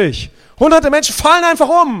bewegt sich. Hunderte Menschen fallen einfach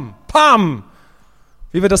um. Pam!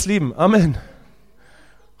 Wie wir das lieben. Amen.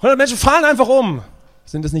 100 Menschen fallen einfach um.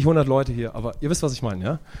 Sind es nicht 100 Leute hier, aber ihr wisst, was ich meine,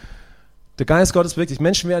 ja? Der Geist Gottes bewegt sich.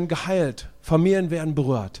 Menschen werden geheilt. Familien werden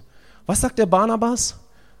berührt. Was sagt der Barnabas?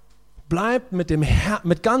 Bleibt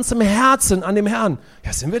mit ganzem Herzen an dem Herrn.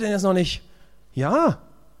 Ja, sind wir denn jetzt noch nicht? Ja.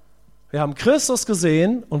 Wir haben Christus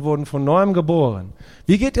gesehen und wurden von Neuem geboren.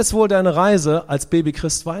 Wie geht jetzt wohl deine Reise als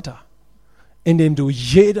Baby-Christ weiter? Indem du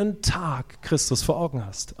jeden Tag Christus vor Augen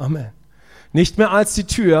hast. Amen. Nicht mehr als die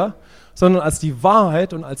Tür, sondern als die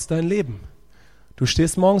Wahrheit und als dein Leben. Du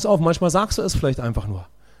stehst morgens auf, manchmal sagst du es vielleicht einfach nur.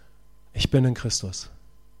 Ich bin in Christus.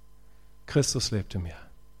 Christus lebt in mir.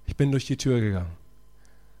 Ich bin durch die Tür gegangen.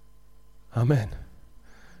 Amen.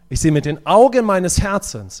 Ich sehe mit den Augen meines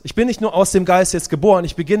Herzens. Ich bin nicht nur aus dem Geist jetzt geboren,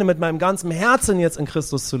 ich beginne mit meinem ganzen Herzen jetzt in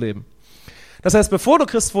Christus zu leben. Das heißt, bevor du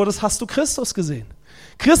Christ wurdest, hast du Christus gesehen.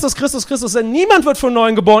 Christus, Christus, Christus, denn niemand wird von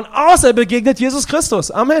Neuem geboren, außer er begegnet Jesus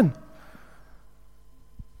Christus. Amen.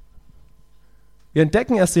 Wir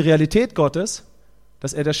entdecken erst die Realität Gottes,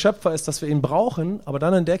 dass er der Schöpfer ist, dass wir ihn brauchen, aber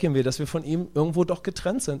dann entdecken wir, dass wir von ihm irgendwo doch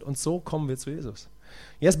getrennt sind und so kommen wir zu Jesus.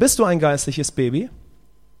 Jetzt bist du ein geistliches Baby.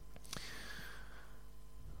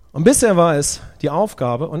 Und bisher war es die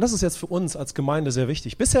Aufgabe, und das ist jetzt für uns als Gemeinde sehr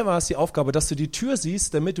wichtig, bisher war es die Aufgabe, dass du die Tür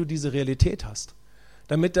siehst, damit du diese Realität hast,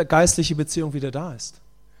 damit der geistliche Beziehung wieder da ist,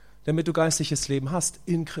 damit du geistliches Leben hast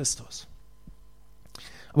in Christus.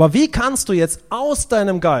 Aber wie kannst du jetzt aus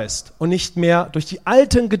deinem Geist und nicht mehr durch die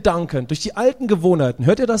alten Gedanken, durch die alten Gewohnheiten,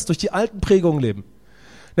 hört ihr das, durch die alten Prägungen leben?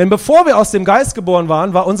 Denn bevor wir aus dem Geist geboren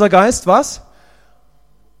waren, war unser Geist was?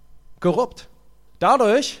 Korrupt.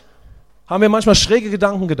 Dadurch haben wir manchmal schräge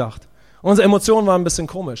Gedanken gedacht. Unsere Emotionen waren ein bisschen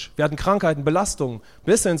komisch. Wir hatten Krankheiten, Belastungen,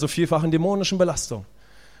 bis hin zu vielfachen dämonischen Belastungen.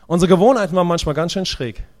 Unsere Gewohnheiten waren manchmal ganz schön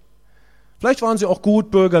schräg. Vielleicht waren sie auch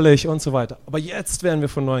gut, bürgerlich und so weiter. Aber jetzt werden wir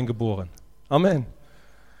von Neuem geboren. Amen.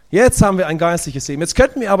 Jetzt haben wir ein geistliches Leben. Jetzt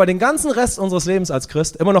könnten wir aber den ganzen Rest unseres Lebens als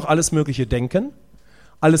Christ immer noch alles Mögliche denken,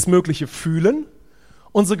 alles Mögliche fühlen.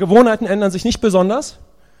 Unsere Gewohnheiten ändern sich nicht besonders.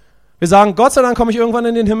 Wir sagen, Gott sei Dank komme ich irgendwann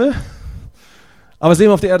in den Himmel. Aber das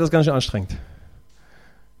Leben auf der Erde ist ganz schön anstrengend.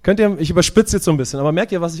 Ich überspitze jetzt so ein bisschen, aber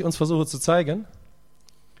merkt ihr, was ich uns versuche zu zeigen?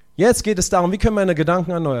 Jetzt geht es darum, wie können meine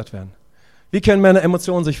Gedanken erneuert werden? Wie können meine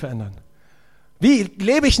Emotionen sich verändern? Wie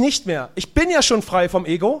lebe ich nicht mehr? Ich bin ja schon frei vom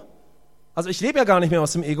Ego. Also ich lebe ja gar nicht mehr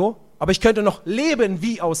aus dem Ego, aber ich könnte noch leben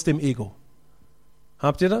wie aus dem Ego.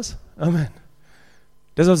 Habt ihr das? Amen.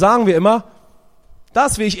 Deshalb sagen wir immer,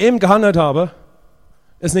 das, wie ich eben gehandelt habe,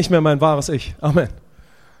 ist nicht mehr mein wahres Ich. Amen.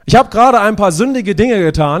 Ich habe gerade ein paar sündige Dinge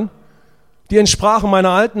getan, die entsprachen meiner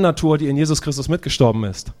alten Natur, die in Jesus Christus mitgestorben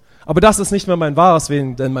ist. Aber das ist nicht mehr mein wahres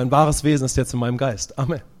Wesen, denn mein wahres Wesen ist jetzt in meinem Geist.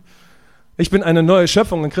 Amen. Ich bin eine neue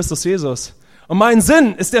Schöpfung in Christus Jesus. Und mein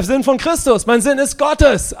Sinn ist der Sinn von Christus. Mein Sinn ist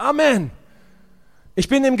Gottes. Amen. Ich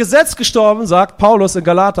bin im Gesetz gestorben, sagt Paulus in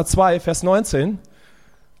Galater 2, Vers 19,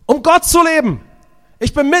 um Gott zu leben.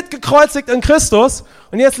 Ich bin mitgekreuzigt in Christus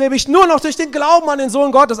und jetzt lebe ich nur noch durch den Glauben an den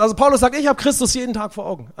Sohn Gottes. Also Paulus sagt, ich habe Christus jeden Tag vor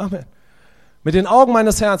Augen. Amen. Mit den Augen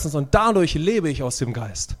meines Herzens und dadurch lebe ich aus dem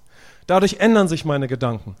Geist. Dadurch ändern sich meine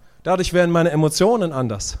Gedanken. Dadurch werden meine Emotionen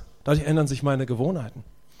anders. Dadurch ändern sich meine Gewohnheiten.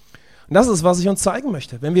 Und das ist, was ich uns zeigen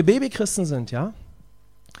möchte. Wenn wir Babychristen sind, ja,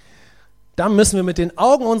 dann müssen wir mit den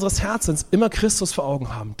Augen unseres Herzens immer Christus vor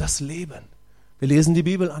Augen haben. Das Leben. Wir lesen die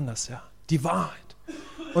Bibel anders, ja. Die Wahrheit.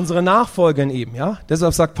 Unsere Nachfolger in ihm, ja.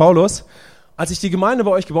 Deshalb sagt Paulus, als ich die Gemeinde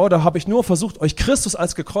bei euch gebaut habe, habe ich nur versucht, euch Christus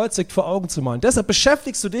als gekreuzigt vor Augen zu malen. Deshalb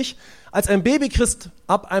beschäftigst du dich als ein Babychrist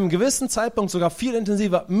ab einem gewissen Zeitpunkt sogar viel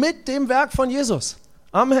intensiver mit dem Werk von Jesus.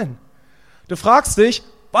 Amen. Du fragst dich,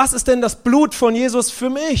 was ist denn das Blut von Jesus für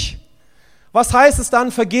mich? Was heißt es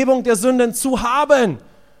dann, Vergebung der Sünden zu haben?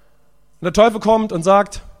 Und der Teufel kommt und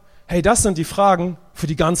sagt, hey, das sind die Fragen für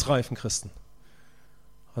die ganz reifen Christen.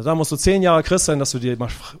 Also da musst du 10 Jahre Christ sein, dass du dir mal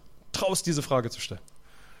traust, diese Frage zu stellen.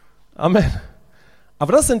 Amen.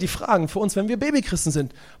 Aber das sind die Fragen für uns, wenn wir Babychristen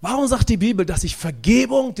sind. Warum sagt die Bibel, dass ich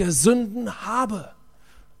Vergebung der Sünden habe?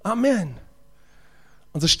 Amen.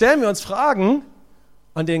 Und so stellen wir uns Fragen,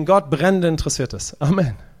 an denen Gott brennend interessiert ist.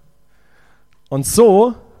 Amen. Und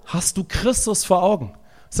so hast du Christus vor Augen.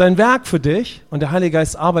 Sein Werk für dich und der Heilige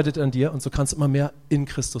Geist arbeitet an dir und so kannst du immer mehr in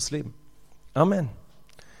Christus leben. Amen.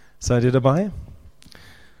 Seid ihr dabei?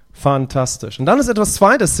 Fantastisch. Und dann ist etwas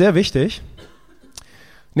Zweites sehr wichtig,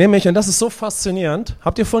 nämlich, und das ist so faszinierend,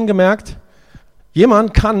 habt ihr vorhin gemerkt,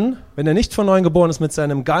 jemand kann, wenn er nicht von neuem geboren ist, mit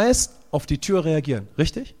seinem Geist auf die Tür reagieren.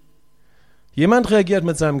 Richtig? Jemand reagiert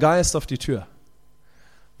mit seinem Geist auf die Tür.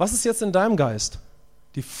 Was ist jetzt in deinem Geist?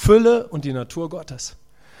 Die Fülle und die Natur Gottes.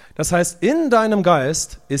 Das heißt, in deinem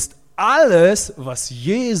Geist ist alles, was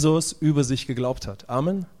Jesus über sich geglaubt hat.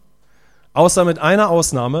 Amen. Außer mit einer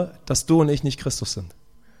Ausnahme, dass du und ich nicht Christus sind.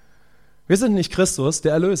 Wir sind nicht Christus,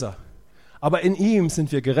 der Erlöser. Aber in ihm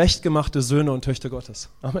sind wir gerecht gemachte Söhne und Töchter Gottes.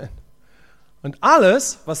 Amen. Und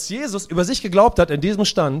alles, was Jesus über sich geglaubt hat in diesem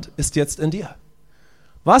Stand, ist jetzt in dir.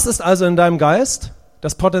 Was ist also in deinem Geist?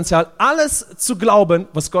 Das Potenzial, alles zu glauben,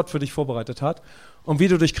 was Gott für dich vorbereitet hat und wie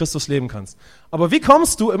du durch Christus leben kannst. Aber wie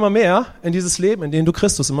kommst du immer mehr in dieses Leben, in dem du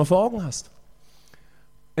Christus immer vor Augen hast?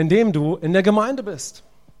 Indem du in der Gemeinde bist.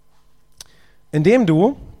 Indem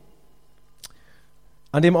du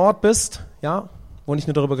an dem Ort bist, ja, wo nicht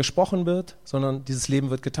nur darüber gesprochen wird, sondern dieses Leben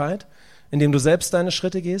wird geteilt, indem du selbst deine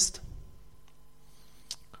Schritte gehst.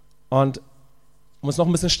 Und um es noch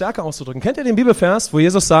ein bisschen stärker auszudrücken, kennt ihr den Bibelvers, wo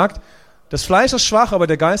Jesus sagt, das Fleisch ist schwach, aber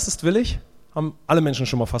der Geist ist willig? Haben alle Menschen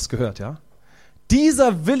schon mal fast gehört, ja?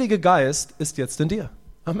 Dieser willige Geist ist jetzt in dir.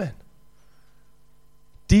 Amen.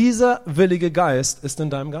 Dieser willige Geist ist in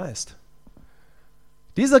deinem Geist.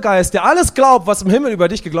 Dieser Geist, der alles glaubt, was im Himmel über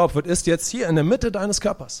dich geglaubt wird, ist jetzt hier in der Mitte deines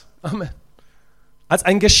Körpers. Amen. Als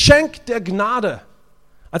ein Geschenk der Gnade.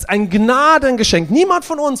 Als ein Gnadengeschenk. Niemand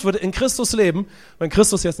von uns würde in Christus leben, wenn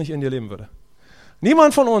Christus jetzt nicht in dir leben würde.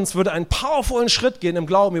 Niemand von uns würde einen powervollen Schritt gehen im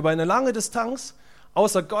Glauben über eine lange Distanz,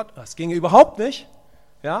 außer Gott. Das ginge überhaupt nicht.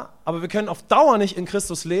 Ja, aber wir können auf Dauer nicht in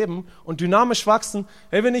Christus leben und dynamisch wachsen,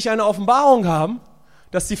 wenn wir nicht eine Offenbarung haben,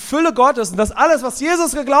 dass die Fülle Gottes und dass alles, was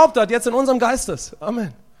Jesus geglaubt hat, jetzt in unserem Geist ist.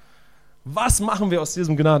 Amen. Was machen wir aus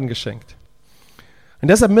diesem Gnadengeschenk? Und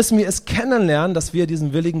deshalb müssen wir es kennenlernen, dass wir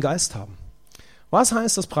diesen willigen Geist haben. Was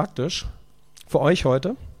heißt das praktisch für euch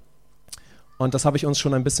heute? Und das habe ich uns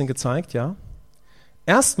schon ein bisschen gezeigt, ja.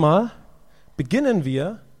 Erstmal beginnen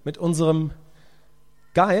wir mit unserem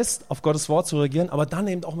Geist auf Gottes Wort zu reagieren, aber dann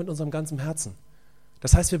eben auch mit unserem ganzen Herzen.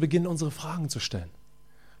 Das heißt, wir beginnen unsere Fragen zu stellen.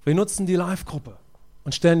 Wir nutzen die Live-Gruppe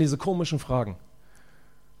und stellen diese komischen Fragen.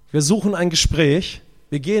 Wir suchen ein Gespräch,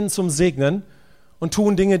 wir gehen zum Segnen und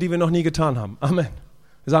tun Dinge, die wir noch nie getan haben. Amen.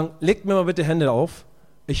 Wir sagen, legt mir mal bitte Hände auf,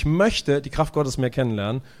 Ich möchte die Kraft Gottes mehr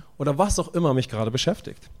kennenlernen oder was auch immer mich gerade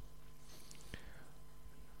beschäftigt.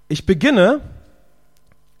 Ich beginne,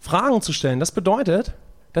 Fragen zu stellen. Das bedeutet,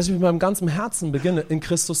 dass ich mit meinem ganzen Herzen beginne, in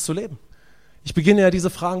Christus zu leben. Ich beginne ja diese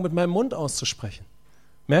Fragen mit meinem Mund auszusprechen.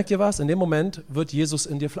 Merkt ihr was? In dem Moment wird Jesus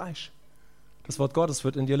in dir Fleisch. Das Wort Gottes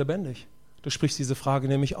wird in dir lebendig. Du sprichst diese Frage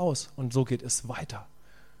nämlich aus und so geht es weiter.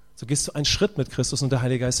 So gehst du einen Schritt mit Christus und der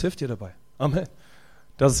Heilige Geist hilft dir dabei. Amen.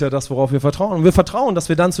 Das ist ja das, worauf wir vertrauen. Und wir vertrauen, dass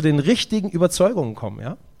wir dann zu den richtigen Überzeugungen kommen.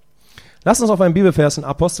 Ja? Lass uns auf einen Bibelvers in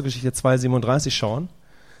Apostelgeschichte 2,37 schauen.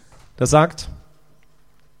 Da sagt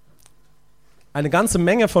eine ganze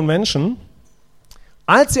Menge von Menschen,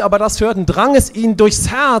 als sie aber das hörten, drang es ihnen durchs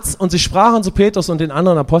Herz und sie sprachen zu Petrus und den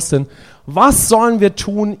anderen Aposteln, was sollen wir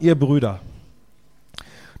tun, ihr Brüder?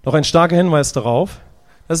 Noch ein starker Hinweis darauf,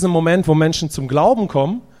 das ist ein Moment, wo Menschen zum Glauben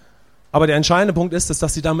kommen, aber der entscheidende Punkt ist,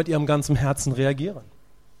 dass sie da mit ihrem ganzen Herzen reagieren.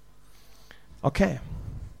 Okay.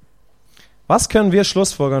 Was können wir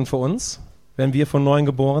schlussfolgern für uns, wenn wir von Neuem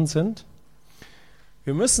geboren sind?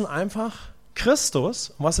 Wir müssen einfach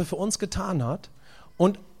Christus, was er für uns getan hat,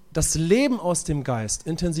 und das Leben aus dem Geist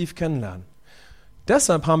intensiv kennenlernen.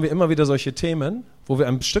 Deshalb haben wir immer wieder solche Themen, wo wir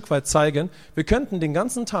ein Stück weit zeigen, wir könnten den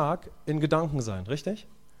ganzen Tag in Gedanken sein, richtig?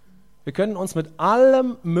 Wir können uns mit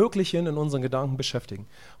allem Möglichen in unseren Gedanken beschäftigen.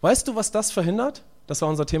 Weißt du, was das verhindert? Das war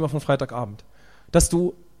unser Thema von Freitagabend. Dass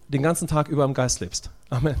du den ganzen Tag über im Geist lebst.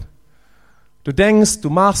 Amen. Du denkst, du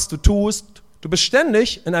machst, du tust, du bist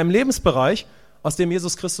ständig in einem Lebensbereich, aus dem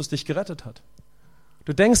Jesus Christus dich gerettet hat.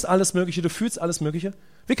 Du denkst alles Mögliche, du fühlst alles Mögliche.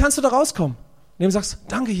 Wie kannst du da rauskommen? Indem du sagst,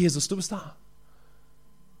 danke Jesus, du bist da.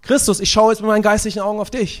 Christus, ich schaue jetzt mit meinen geistlichen Augen auf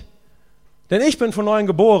dich. Denn ich bin von Neuem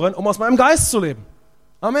geboren, um aus meinem Geist zu leben.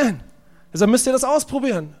 Amen. Deshalb müsst ihr das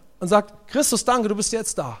ausprobieren und sagt, Christus, danke, du bist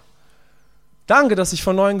jetzt da. Danke, dass ich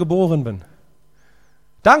von Neuem geboren bin.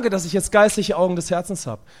 Danke, dass ich jetzt geistliche Augen des Herzens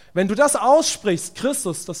habe. Wenn du das aussprichst,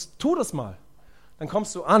 Christus, tu das mal, dann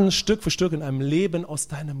kommst du an, Stück für Stück in einem Leben aus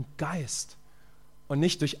deinem Geist und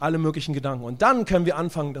nicht durch alle möglichen Gedanken. Und dann können wir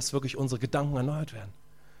anfangen, dass wirklich unsere Gedanken erneuert werden.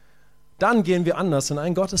 Dann gehen wir anders in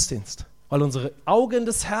einen Gottesdienst, weil unsere Augen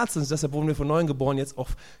des Herzens, deshalb wurden wir von Neuem geboren, jetzt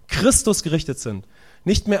auf Christus gerichtet sind.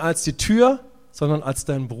 Nicht mehr als die Tür, sondern als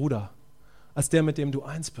dein Bruder, als der, mit dem du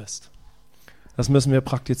eins bist. Das müssen wir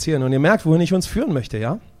praktizieren. Und ihr merkt, wohin ich uns führen möchte,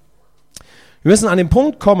 ja? Wir müssen an den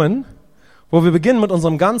Punkt kommen, wo wir beginnen, mit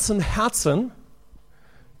unserem ganzen Herzen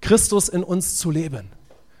Christus in uns zu leben.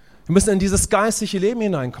 Wir müssen in dieses geistliche Leben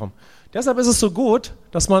hineinkommen. Deshalb ist es so gut,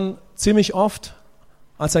 dass man ziemlich oft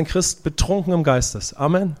als ein Christ betrunken im Geist ist.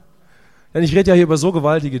 Amen. Denn ich rede ja hier über so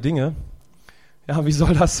gewaltige Dinge. Ja, wie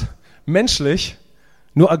soll das menschlich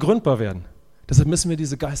nur ergründbar werden? Deshalb müssen wir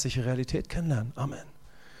diese geistliche Realität kennenlernen. Amen.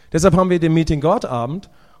 Deshalb haben wir den Meeting Gott-Abend,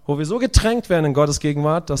 wo wir so getränkt werden in Gottes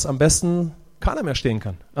Gegenwart, dass am besten keiner mehr stehen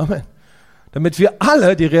kann. Amen. Damit wir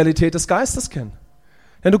alle die Realität des Geistes kennen.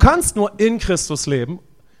 Denn du kannst nur in Christus leben,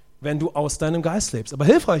 wenn du aus deinem Geist lebst. Aber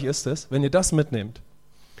hilfreich ist es, wenn ihr das mitnehmt.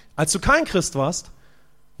 Als du kein Christ warst,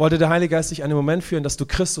 wollte der Heilige Geist dich an den Moment führen, dass du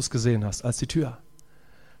Christus gesehen hast als die Tür.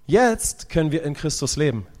 Jetzt können wir in Christus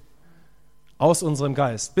leben. Aus unserem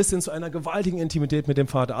Geist, bis hin zu einer gewaltigen Intimität mit dem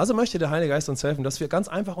Vater. Also möchte der Heilige Geist uns helfen, dass wir ganz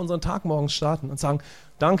einfach unseren Tag morgens starten und sagen,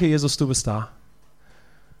 danke Jesus, du bist da.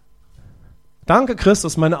 Danke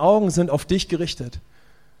Christus, meine Augen sind auf dich gerichtet.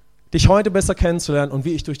 Dich heute besser kennenzulernen und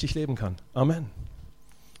wie ich durch dich leben kann. Amen.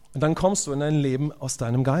 Und dann kommst du in dein Leben aus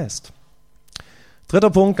deinem Geist.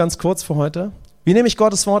 Dritter Punkt, ganz kurz für heute. Wie nehme ich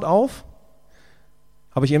Gottes Wort auf?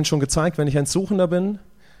 Habe ich eben schon gezeigt, wenn ich ein Suchender bin,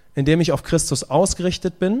 indem ich auf Christus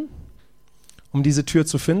ausgerichtet bin, um diese Tür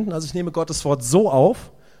zu finden. Also ich nehme Gottes Wort so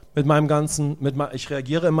auf, ich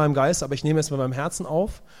reagiere in meinem Geist, aber ich nehme es mit meinem Herzen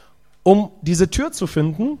auf, um diese Tür zu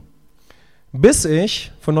finden, bis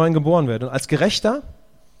ich von Neuem geboren werde. Und als Gerechter,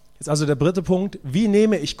 jetzt also der dritte Punkt, wie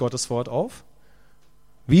nehme ich Gottes Wort auf?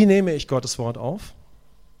 Wie nehme ich Gottes Wort auf?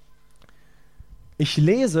 Ich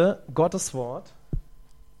lese Gottes Wort,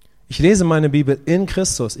 ich lese meine Bibel in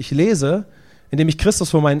Christus. Ich lese, indem ich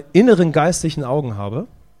Christus vor meinen inneren geistlichen Augen habe.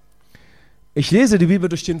 Ich lese die Bibel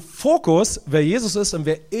durch den Fokus, wer Jesus ist und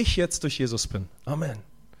wer ich jetzt durch Jesus bin. Amen.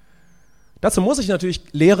 Dazu muss ich natürlich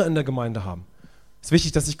Lehre in der Gemeinde haben. Es ist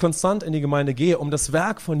wichtig, dass ich konstant in die Gemeinde gehe, um das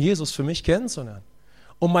Werk von Jesus für mich kennenzulernen,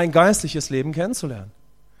 um mein geistliches Leben kennenzulernen.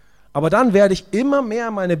 Aber dann werde ich immer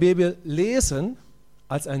mehr meine Bibel lesen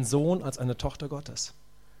als ein Sohn, als eine Tochter Gottes.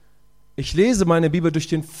 Ich lese meine Bibel durch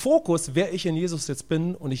den Fokus, wer ich in Jesus jetzt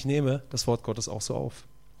bin, und ich nehme das Wort Gottes auch so auf.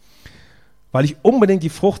 Weil ich unbedingt die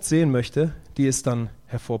Frucht sehen möchte, die es dann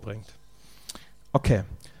hervorbringt. Okay,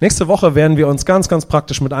 nächste Woche werden wir uns ganz, ganz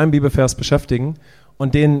praktisch mit einem Bibelvers beschäftigen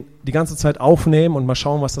und den die ganze Zeit aufnehmen und mal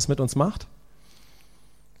schauen, was das mit uns macht.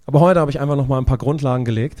 Aber heute habe ich einfach noch mal ein paar Grundlagen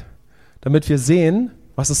gelegt, damit wir sehen,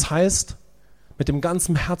 was es heißt, mit dem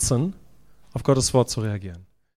ganzen Herzen auf Gottes Wort zu reagieren.